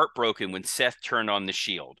was heartbroken when Seth turned on the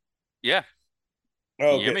Shield. Yeah.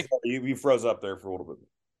 Oh, okay. You froze up there for a little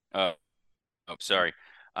bit. Sorry.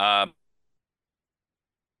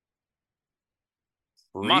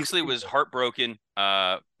 Moxley was heartbroken.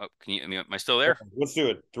 Am I still there? Let's do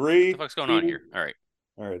it. 3. What the fuck's going on here? All right.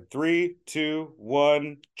 3, 2,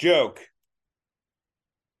 1. Joke.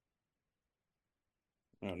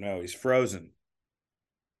 Oh no, he's frozen.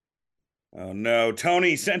 Oh no,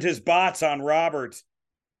 Tony sent his bots on Robert.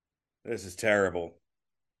 This is terrible.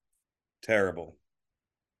 Terrible.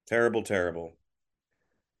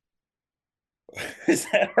 Is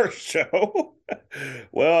that our show?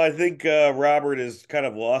 Well, I think Robert is kind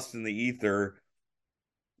of lost in the ether.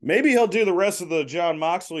 Maybe he'll do the rest of the John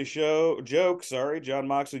Moxley jokes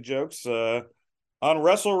on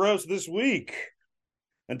Wrestle Roast this week.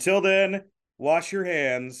 Until then, wash your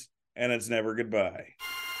hands, and it's never goodbye.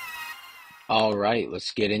 All right,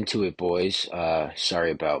 let's get into it, boys. Sorry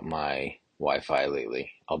about my Wi-Fi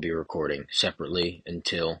lately. I'll be recording separately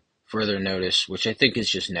until further notice, which I think is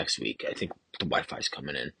just next week. I think the Wi-Fi's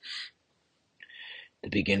coming in the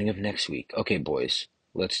beginning of next week. Okay, boys,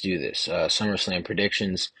 let's do this. SummerSlam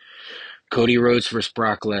predictions. Cody Rhodes versus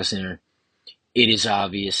Brock Lesnar. It is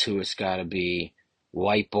obvious who it's got to be.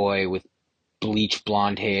 White boy with bleach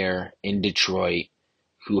blonde hair in Detroit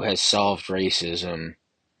who has solved racism.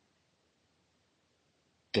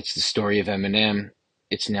 That's the story of Eminem.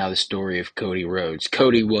 It's now the story of Cody Rhodes.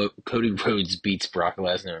 Cody Rhodes beats Brock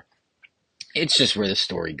Lesnar. It's just where the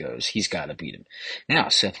story goes. He's got to beat him. Now,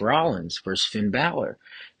 Seth Rollins versus Finn Balor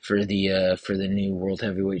for the new World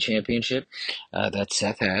Heavyweight Championship that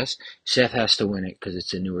Seth has. Seth has to win it because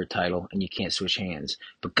it's a newer title and you can't switch hands.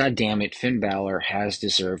 But God damn it, Finn Balor has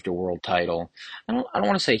deserved a world title. I don't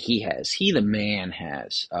want to say he has. He, the man,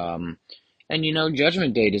 has. And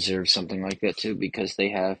Judgment Day deserves something like that too because they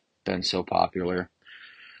have been so popular.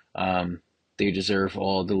 They deserve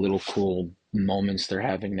all the little cool moments they're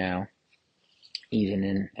having now. Even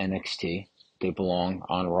in NXT, they belong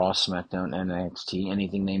on Raw, SmackDown, and NXT,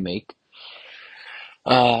 anything they make.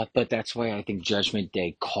 But that's why I think Judgment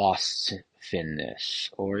Day costs Finn this.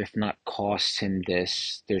 Or if not costs him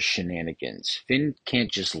this, there's shenanigans. Finn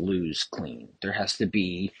can't just lose clean. There has to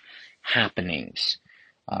be happenings.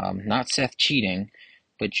 Not Seth cheating,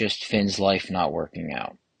 but just Finn's life not working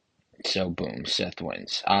out. So boom, Seth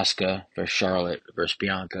wins. Asuka versus Charlotte versus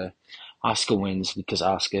Bianca. Asuka wins because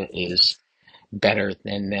Asuka is better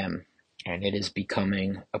than them, and it is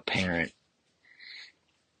becoming apparent.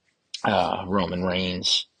 Roman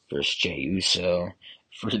Reigns versus Jey Uso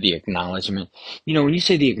for the acknowledgement. When you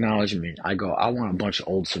say the acknowledgement, I want a bunch of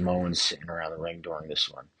old Samoans sitting around the ring during this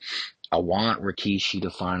one. I want Rikishi to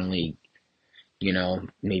finally,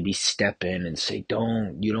 maybe step in and say,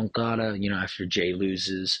 you don't gotta, after Jey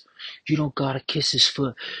loses, you don't gotta kiss his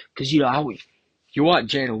foot, because, you want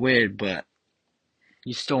Jey to win, but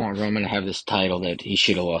you still want Roman to have this title that he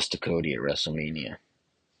should have lost to Cody at WrestleMania.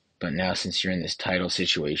 But now, since you're in this title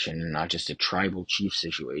situation and not just a tribal chief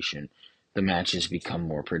situation, the matches become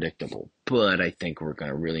more predictable. But I think we're going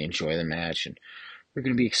to really enjoy the match, and we're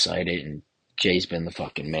going to be excited, and Jay's been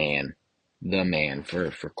the man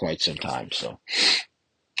for quite some time. So,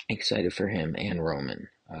 excited for him and Roman.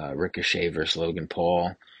 Ricochet versus Logan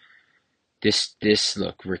Paul.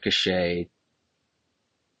 Look, Ricochet...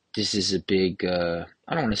 This is a big, I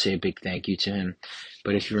don't want to say a big thank you to him,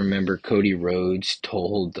 but if you remember, Cody Rhodes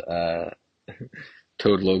told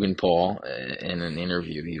Logan Paul in an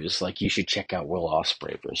interview, he was like, you should check out Will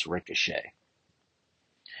Ospreay versus Ricochet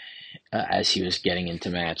as he was getting into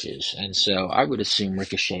matches. And so I would assume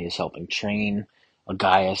Ricochet is helping train a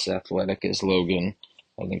guy as athletic as Logan.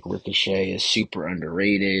 I think Ricochet is super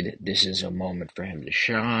underrated. This is a moment for him to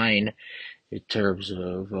shine in terms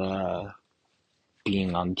of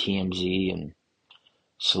being on TMZ and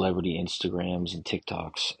celebrity Instagrams and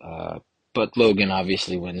TikToks. But Logan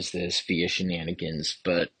obviously wins this via shenanigans,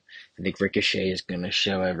 but I think Ricochet is going to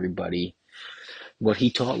show everybody what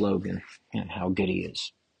he taught Logan and how good he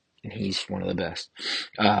is. And he's one of the best.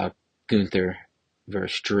 Gunther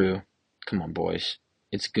versus Drew. Come on, boys.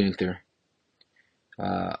 It's Gunther.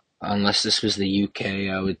 Unless this was the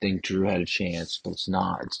UK, I would think Drew had a chance, but it's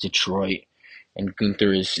not. It's Detroit. And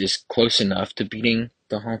Gunther is close enough to beating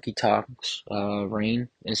the Honky Tonk's reign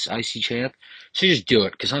as IC champ. So just do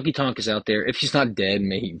it, because Honky Tonk is out there. If he's not dead,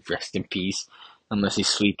 may he rest in peace. Unless he's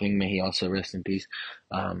sleeping, may he also rest in peace.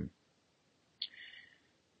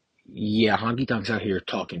 Yeah, Honky Tonk's out here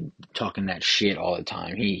talking that shit all the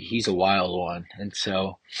time. He's a wild one, and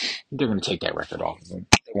so they're gonna take that record off of him.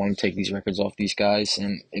 They want to take these records off these guys,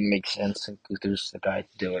 and it makes sense. And Gunther's the guy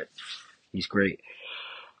to do it. He's great.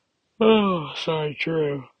 Oh, sorry,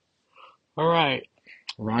 Drew. All right,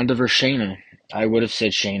 Ronda versus Shayna. I would have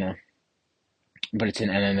said Shayna, but it's an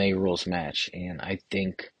MMA rules match, and I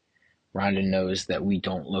think Ronda knows that we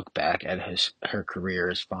don't look back at her career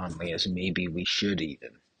as fondly as maybe we should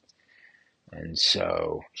even. And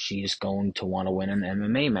so she's going to want to win an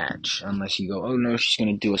MMA match, unless you go, oh no, she's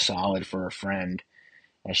going to do a solid for her friend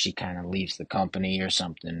as she kind of leaves the company or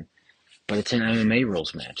something. But it's an MMA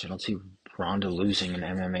rules match. I don't see Ronda losing an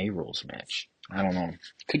MMA rules match. I don't know.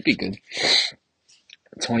 Could be good.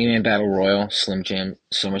 20-man battle royal, Slim Jim,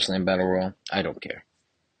 SummerSlam battle royal. I don't care.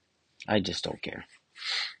 I just don't care.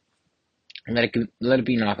 Let it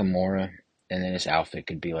be Nakamura, and then his outfit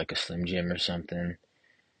could be like a Slim Jim or something.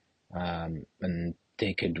 And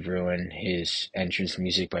they could ruin his entrance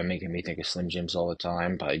music by making me think of Slim Jims all the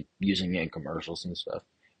time by using it in commercials and stuff.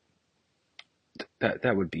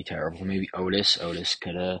 That would be terrible. Maybe Otis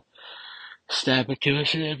could stab it to a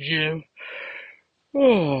Slim Jim.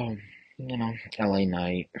 Oh, LA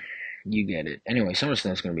Knight, you get it. Anyway,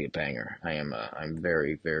 SummerSlam's going to be a banger. I'm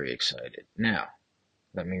very, very excited. Now,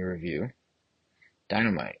 let me review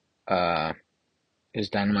Dynamite. Is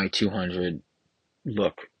Dynamite 200?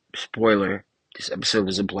 Look. Spoiler, this episode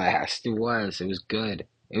was a blast. It was good.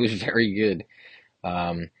 It was very good.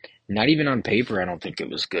 Not even on paper, I don't think it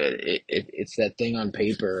was good. It's that thing on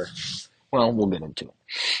paper. Well, we'll get into it.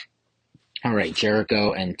 All right,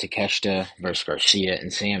 Jericho and Takeshita versus Garcia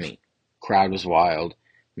and Sammy. Crowd was wild.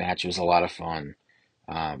 Match was a lot of fun.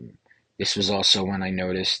 This was also when I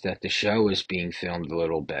noticed that the show was being filmed a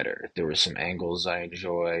little better. There were some angles I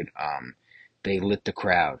enjoyed. They lit the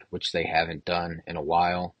crowd, which they haven't done in a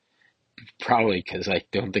while. Probably because I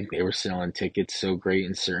don't think they were selling tickets so great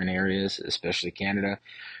in certain areas, especially Canada.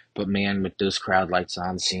 But man, with those crowd lights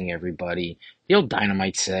on, seeing everybody, the old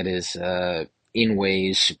Dynamite set is in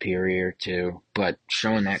ways superior to, but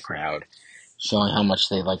showing that crowd, showing how much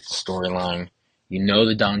they like the storyline. You know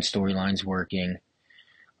the Don storyline's working.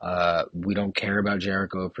 We don't care about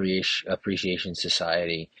Jericho Appreciation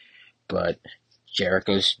Society, but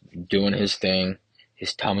Jericho's doing his thing.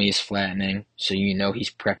 His tummy is flattening, so you know he's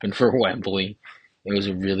prepping for Wembley. It was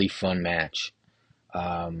a really fun match.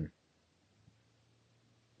 Then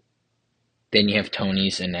you have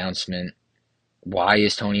Tony's announcement. Why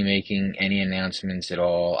is Tony making any announcements at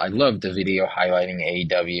all? I love the video highlighting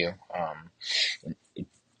AEW.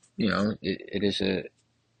 It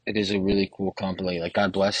is a really cool company. Like,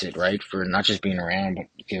 God bless it, right? For not just being around, but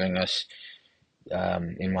giving us,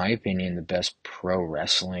 in my opinion, the best pro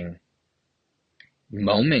wrestling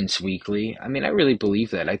moments weekly. I mean, I really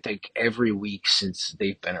believe that. I think every week since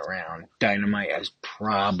they've been around, Dynamite has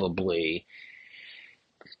probably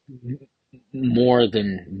more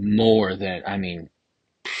than, I mean,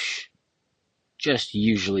 just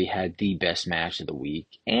usually had the best match of the week,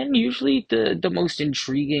 and usually the most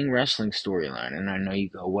intriguing wrestling storyline. And I know you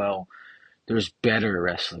go, well, there's better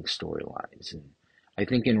wrestling storylines. And I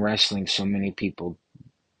think in wrestling, so many people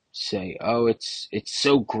say, oh, it's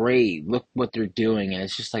so great, look what they're doing, and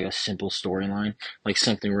it's just like a simple storyline, like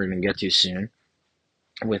something we're going to get to soon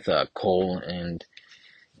with Cole and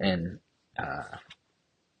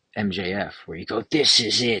MJF, where you go, this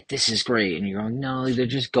is it, this is great, and you're going, no, they're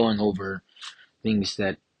just going over things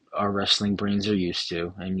that our wrestling brains are used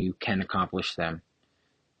to, and you can accomplish them.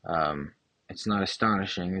 It's not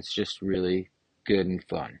astonishing, it's just really good and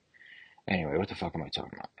fun. Anyway, what the fuck am I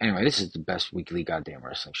talking about? Anyway, this is the best weekly goddamn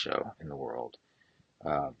wrestling show in the world.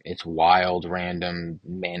 It's wild, random,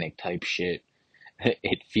 manic type shit.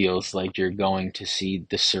 It feels like you're going to see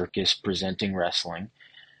the circus presenting wrestling,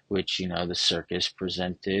 which, the circus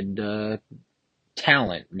presented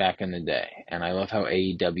talent back in the day. And I love how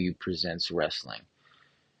AEW presents wrestling.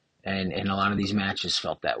 And a lot of these matches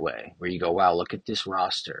felt that way, where you go, wow, look at this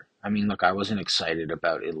roster. I mean, look, I wasn't excited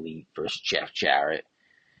about Elite versus Jeff Jarrett.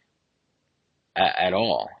 at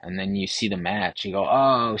all. And then you see the match, you go,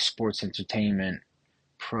 oh, sports entertainment,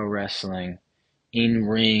 pro wrestling,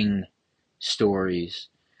 in-ring stories,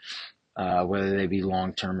 whether they be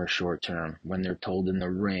long-term or short-term. When they're told in the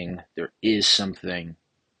ring, there is something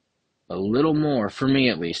a little more, for me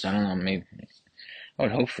at least. I don't know, maybe, I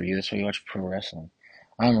would hope for you, that's why you watch pro wrestling.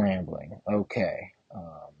 I'm rambling. Okay.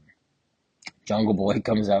 Jungle Boy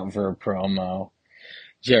comes out for a promo.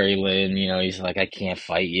 Jerry Lynn, he's like, I can't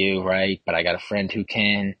fight you, right? But I got a friend who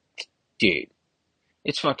can. Dude,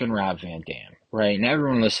 it's fucking Rob Van Dam, right? And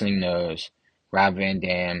everyone listening knows Rob Van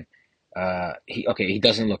Dam. He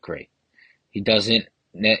doesn't look great. He doesn't.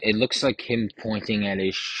 It looks like him pointing at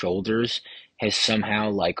his shoulders has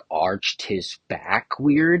somehow like arched his back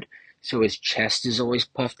weird. So his chest is always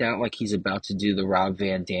puffed out like he's about to do the Rob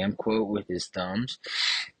Van Dam quote with his thumbs.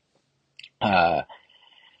 And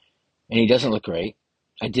he doesn't look great.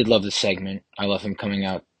 I did love the segment. I love him coming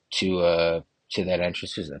out to that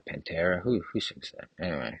entrance. Is that Pantera? Who sings that?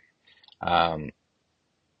 Anyway,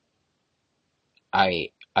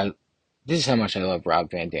 I this is how much I love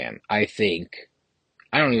Rob Van Dam. I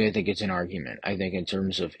don't even think it's an argument. I think in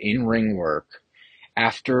terms of in-ring work,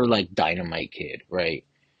 after like Dynamite Kid, right?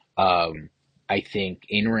 I think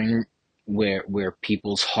in-ring where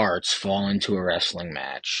people's hearts fall into a wrestling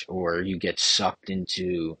match, or you get sucked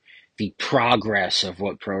into the progress of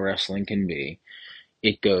what pro wrestling can be,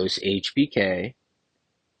 it goes HBK,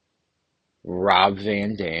 Rob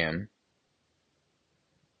Van Dam,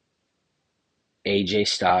 AJ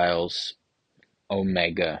Styles,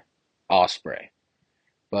 Omega, Ospreay.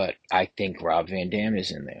 But I think Rob Van Dam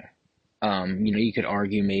is in there. You could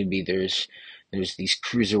argue maybe there's these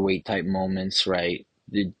cruiserweight type moments, right?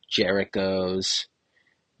 The Jerichos,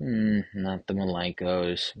 not the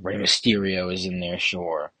Malenkos. Rey Mysterio is in there,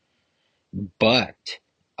 sure. But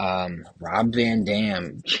Rob Van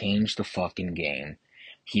Dam changed the fucking game.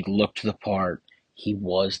 He looked the part. He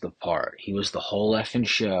was the part. He was the whole effing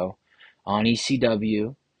show on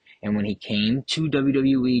ECW. And when he came to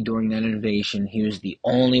WWE during that invasion, he was the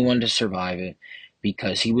only one to survive it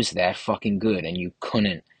because he was that fucking good. And you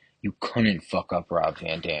couldn't fuck up Rob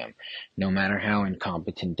Van Dam, no matter how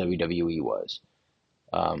incompetent WWE was.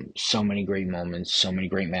 So many great moments, so many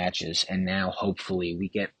great matches, and now hopefully we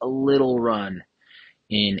get a little run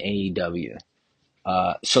in AEW.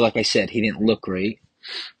 So like I said, he didn't look great,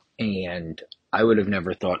 and I would have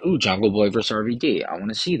never thought, ooh, Jungle Boy versus RVD, I want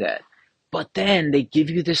to see that. But then they give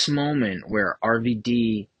you this moment where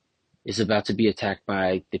RVD is about to be attacked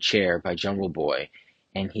by the chair, by Jungle Boy,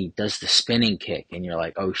 and he does the spinning kick, and you're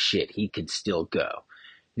like, oh shit, he could still go.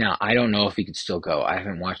 Now, I don't know if he could still go. I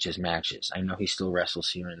haven't watched his matches. I know he still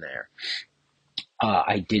wrestles here and there.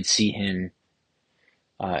 I did see him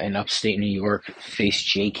in upstate New York face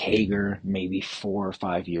Jake Hager maybe 4 or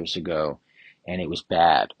 5 years ago, and it was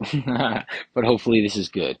bad. But hopefully this is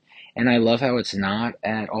good. And I love how it's not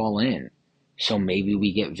at All In. So maybe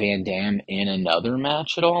we get Van Dam in another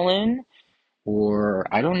match at All In? Or,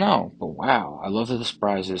 I don't know. But wow, I love the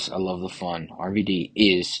surprises. I love the fun. RVD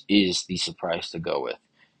is the surprise to go with.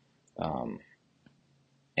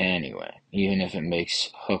 Anyway, even if it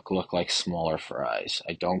makes Hook look like smaller fries,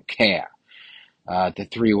 I don't care. The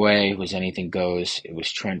three-way was anything goes. It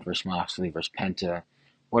was Trent versus Moxley versus Penta.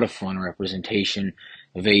 What a fun representation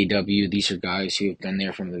of AEW. These are guys who have been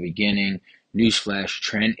there from the beginning. Newsflash,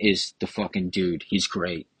 Trent is the fucking dude. He's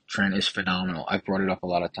great. Trent is phenomenal. I've brought it up a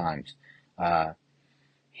lot of times.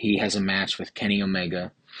 He has a match with Kenny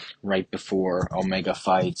Omega right before Omega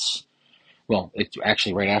fights. Well, it's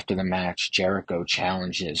actually right after the match, Jericho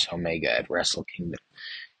challenges Omega at Wrestle Kingdom.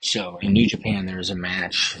 So in New Japan, there is a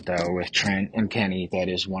match, though, with Trent and Kenny that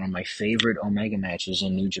is one of my favorite Omega matches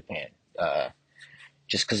in New Japan.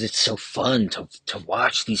 Just because it's so fun to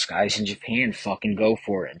watch these guys in Japan fucking go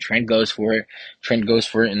for it. And Trent goes for it. Trent goes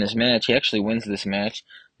for it in this match. He actually wins this match.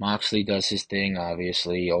 Moxley does his thing,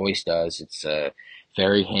 obviously. He always does. It's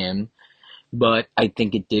very him. But I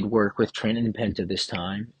think it did work with Trent and Penta this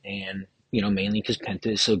time. And mainly because Penta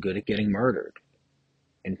is so good at getting murdered.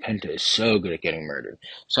 And Penta is so good at getting murdered.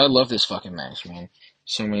 So I love this fucking match, man.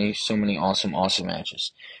 So many awesome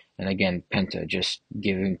matches. And again, Penta just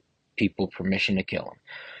giving people permission to kill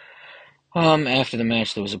him. After the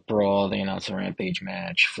match, there was a brawl. They announced a Rampage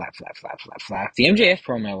match. Flap, flap, flap, flap, flap. The MJF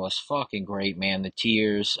promo was fucking great, man. The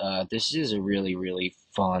tears. This is a really, really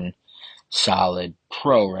fun, solid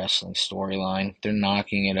pro wrestling storyline. They're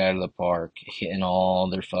knocking it out of the park, hitting all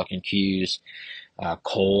their fucking cues.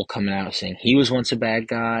 Cole coming out saying he was once a bad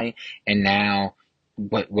guy, and now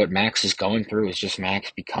what Max is going through is just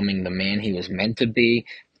Max becoming the man he was meant to be.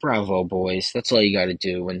 bravo, boys. That's all you got to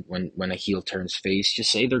do when a heel turns face.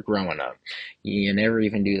 Just say they're growing up. You never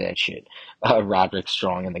even do that shit. Roderick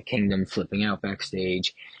Strong and the Kingdom flipping out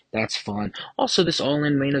backstage. That's fun. Also, this All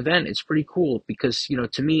In main event, it's pretty cool because,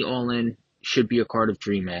 to me, All In should be a card of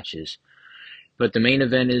dream matches. But the main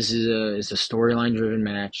event is a storyline driven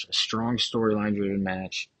match, a strong storyline driven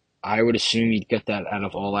match. I would assume you'd get that out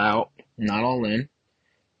of All Out, not All In,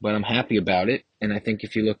 but I'm happy about it. And I think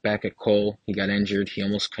if you look back at Cole, he got injured, he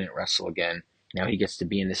almost couldn't wrestle again. Now he gets to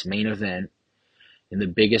be in this main event in the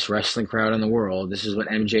biggest wrestling crowd in the world. This is what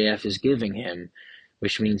MJF is giving him,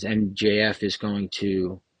 which means MJF is going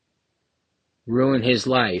to ruin his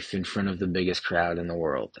life in front of the biggest crowd in the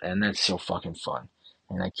world. And that's so fucking fun.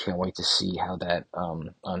 And I can't wait to see how that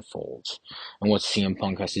unfolds. And what CM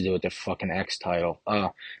Punk has to do with the fucking X title.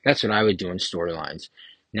 That's what I would do in storylines.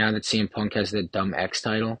 Now that CM Punk has that dumb X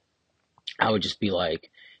title, I would just be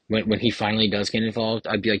like, when he finally does get involved,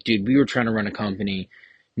 I'd be like, dude, we were trying to run a company.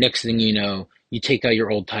 Next thing you know, you take out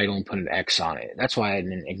your old title and put an X on it. That's why I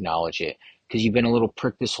didn't acknowledge it. Because you've been a little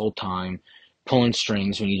prick this whole time, pulling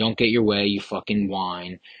strings. When you don't get your way, you fucking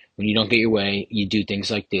whine. When you don't get your way, you do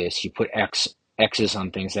things like this. You put X's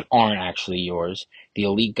on things that aren't actually yours. The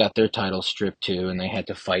Elite got their title stripped too, and they had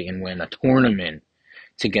to fight and win a tournament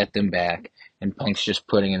to get them back. And Punk's just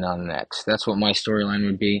putting it on an X. That's what my storyline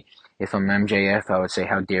would be. If I'm MJF, I would say,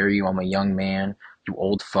 how dare you? I'm a young man. You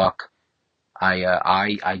old fuck.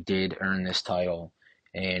 I did earn this title,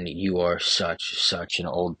 and you are such an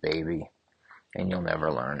old baby, and you'll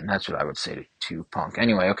never learn. That's what I would say to Punk.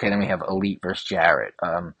 Anyway, okay, then we have Elite versus Jarrett.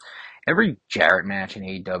 Every Jarrett match in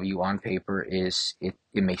AEW on paper it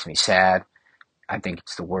makes me sad. I think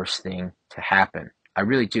it's the worst thing to happen. I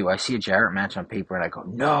really do. I see a Jarrett match on paper and I go,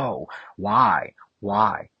 no, why?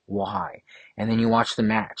 And then you watch the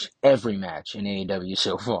match. Every match in AEW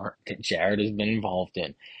so far that Jarrett has been involved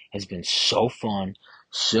in has been so fun,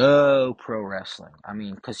 so pro wrestling. I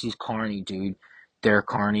mean, because he's Carney, dude. They're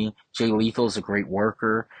Carney. Jay Lethal's a great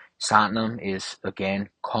worker. Satnam is, again,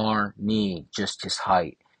 Carney, just his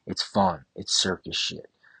height. It's fun. It's circus shit.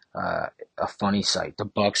 A funny sight. The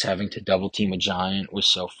Bucks having to double team a Giant was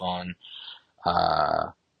so fun.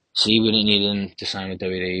 See, we didn't need him to sign with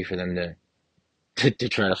WWE for them to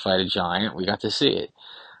try to fight a Giant. We got to see it.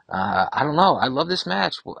 I don't know. I love this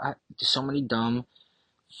match. There's so many dumb,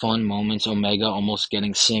 fun moments. Omega almost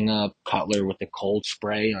getting Sing up. Cutler with the cold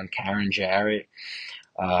spray on Karen Jarrett.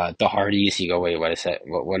 The Hardys, you go, wait, what is that?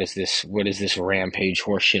 What is this? What is this rampage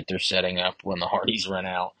horseshit they're setting up when the Hardys run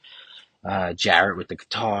out? Jarrett with the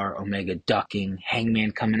guitar, Omega ducking,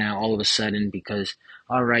 Hangman coming out all of a sudden because,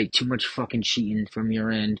 alright, too much fucking cheating from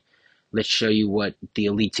your end. Let's show you what the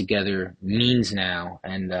Elite together means now.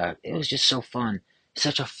 And it was just so fun.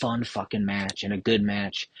 Such a fun fucking match and a good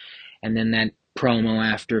match. And then that promo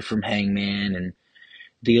after from Hangman and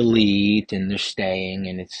the Elite, and they're staying,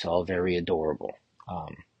 and it's all very adorable.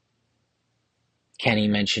 Kenny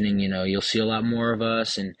mentioning, you'll see a lot more of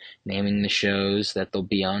us, and naming the shows that they'll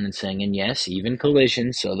be on and saying, and yes, even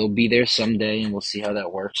Collision, so they'll be there someday, and we'll see how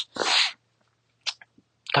that works.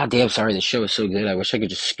 God damn, sorry, the show is so good, I wish I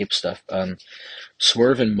could just skip stuff.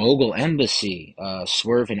 Swerve and Mogul Embassy,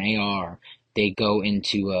 Swerve and AR, they go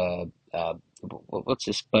into, what's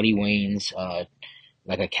this, Buddy Wayne's,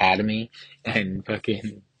 academy, and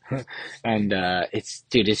fucking... and it's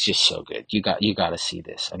just so good. You got to see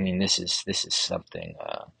this. I mean, this is something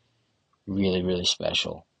really, really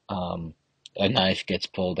special. A knife gets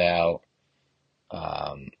pulled out.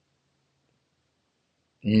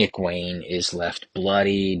 Nick Wayne is left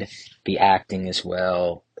bloodied. The acting as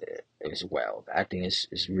well. The acting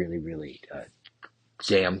is really, really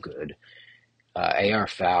damn good. AR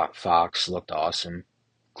Fox looked awesome.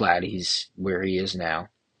 Glad he's where he is now.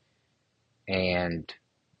 And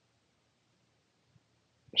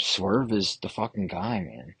Swerve is the fucking guy,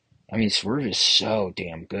 man. I mean, Swerve is so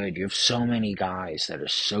damn good. You have so many guys that are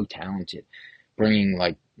so talented, bringing,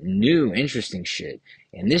 new, interesting shit.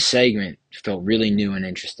 And this segment felt really new and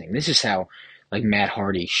interesting. This is how, Matt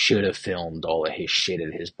Hardy should have filmed all of his shit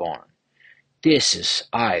at his barn.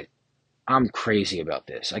 I'm crazy about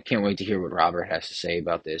this. I can't wait to hear what Robert has to say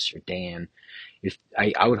about this, or Dan.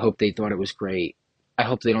 I would hope they thought it was great. I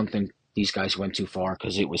hope they don't think these guys went too far,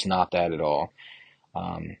 because it was not that at all.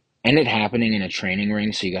 And it happening in a training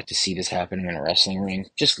ring, so you got to see this happening in a wrestling ring.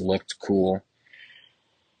 Just looked cool.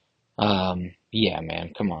 Yeah,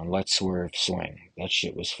 man, come on, let Swerve swing. That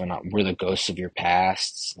shit was phenomenal. We're the ghosts of your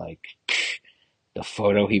pasts. The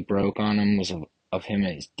photo he broke on him was of him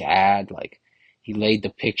and his dad. He laid the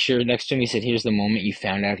picture next to him. He said, here's the moment you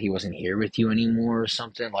found out he wasn't here with you anymore or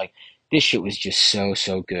something. This shit was just so,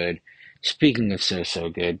 so good. Speaking of so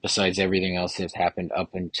good, besides everything else that's happened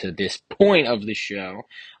up until this point of the show,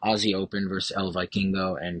 Aussie Open versus El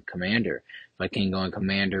Vikingo and Commander. Vikingo and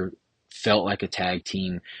Commander felt like a tag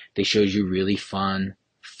team. They showed you really fun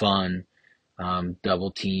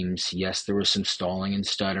double teams. Yes, there was some stalling and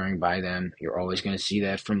stuttering by them. You're always going to see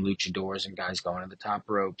that from luchadors and guys going to the top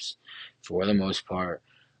ropes for the most part.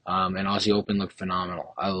 And Aussie Open looked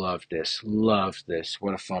phenomenal. I loved this. Loved this.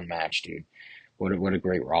 What a fun match, dude. What a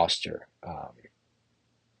great roster.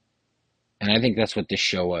 And I think that's what this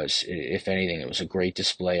show was. If anything, it was a great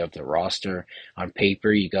display of the roster. On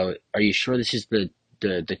paper, you go, are you sure this is the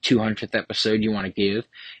 200th episode you want to give?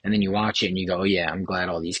 And then you watch it and you go, oh, yeah, I'm glad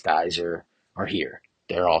all these guys are here.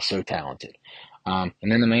 They're all so talented. And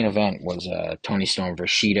then the main event was Tony Storm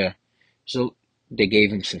versus Shida. So they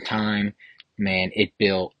gave him some time. Man, it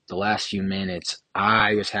built. The last few minutes,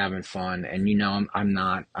 I was having fun, and I'm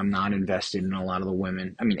not invested in a lot of the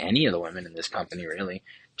women. I mean, any of the women in this company really,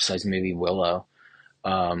 besides maybe Willow.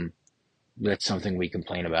 That's something we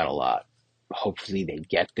complain about a lot. Hopefully they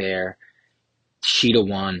get there. Shida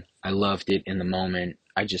won. I loved it in the moment.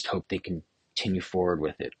 I just hope they continue forward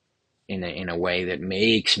with it in a way that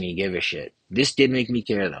makes me give a shit. This did make me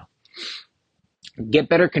care though. Get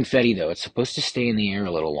better confetti though. It's supposed to stay in the air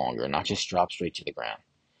a little longer, not just drop straight to the ground.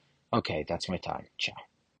 Okay, that's my time. Ciao.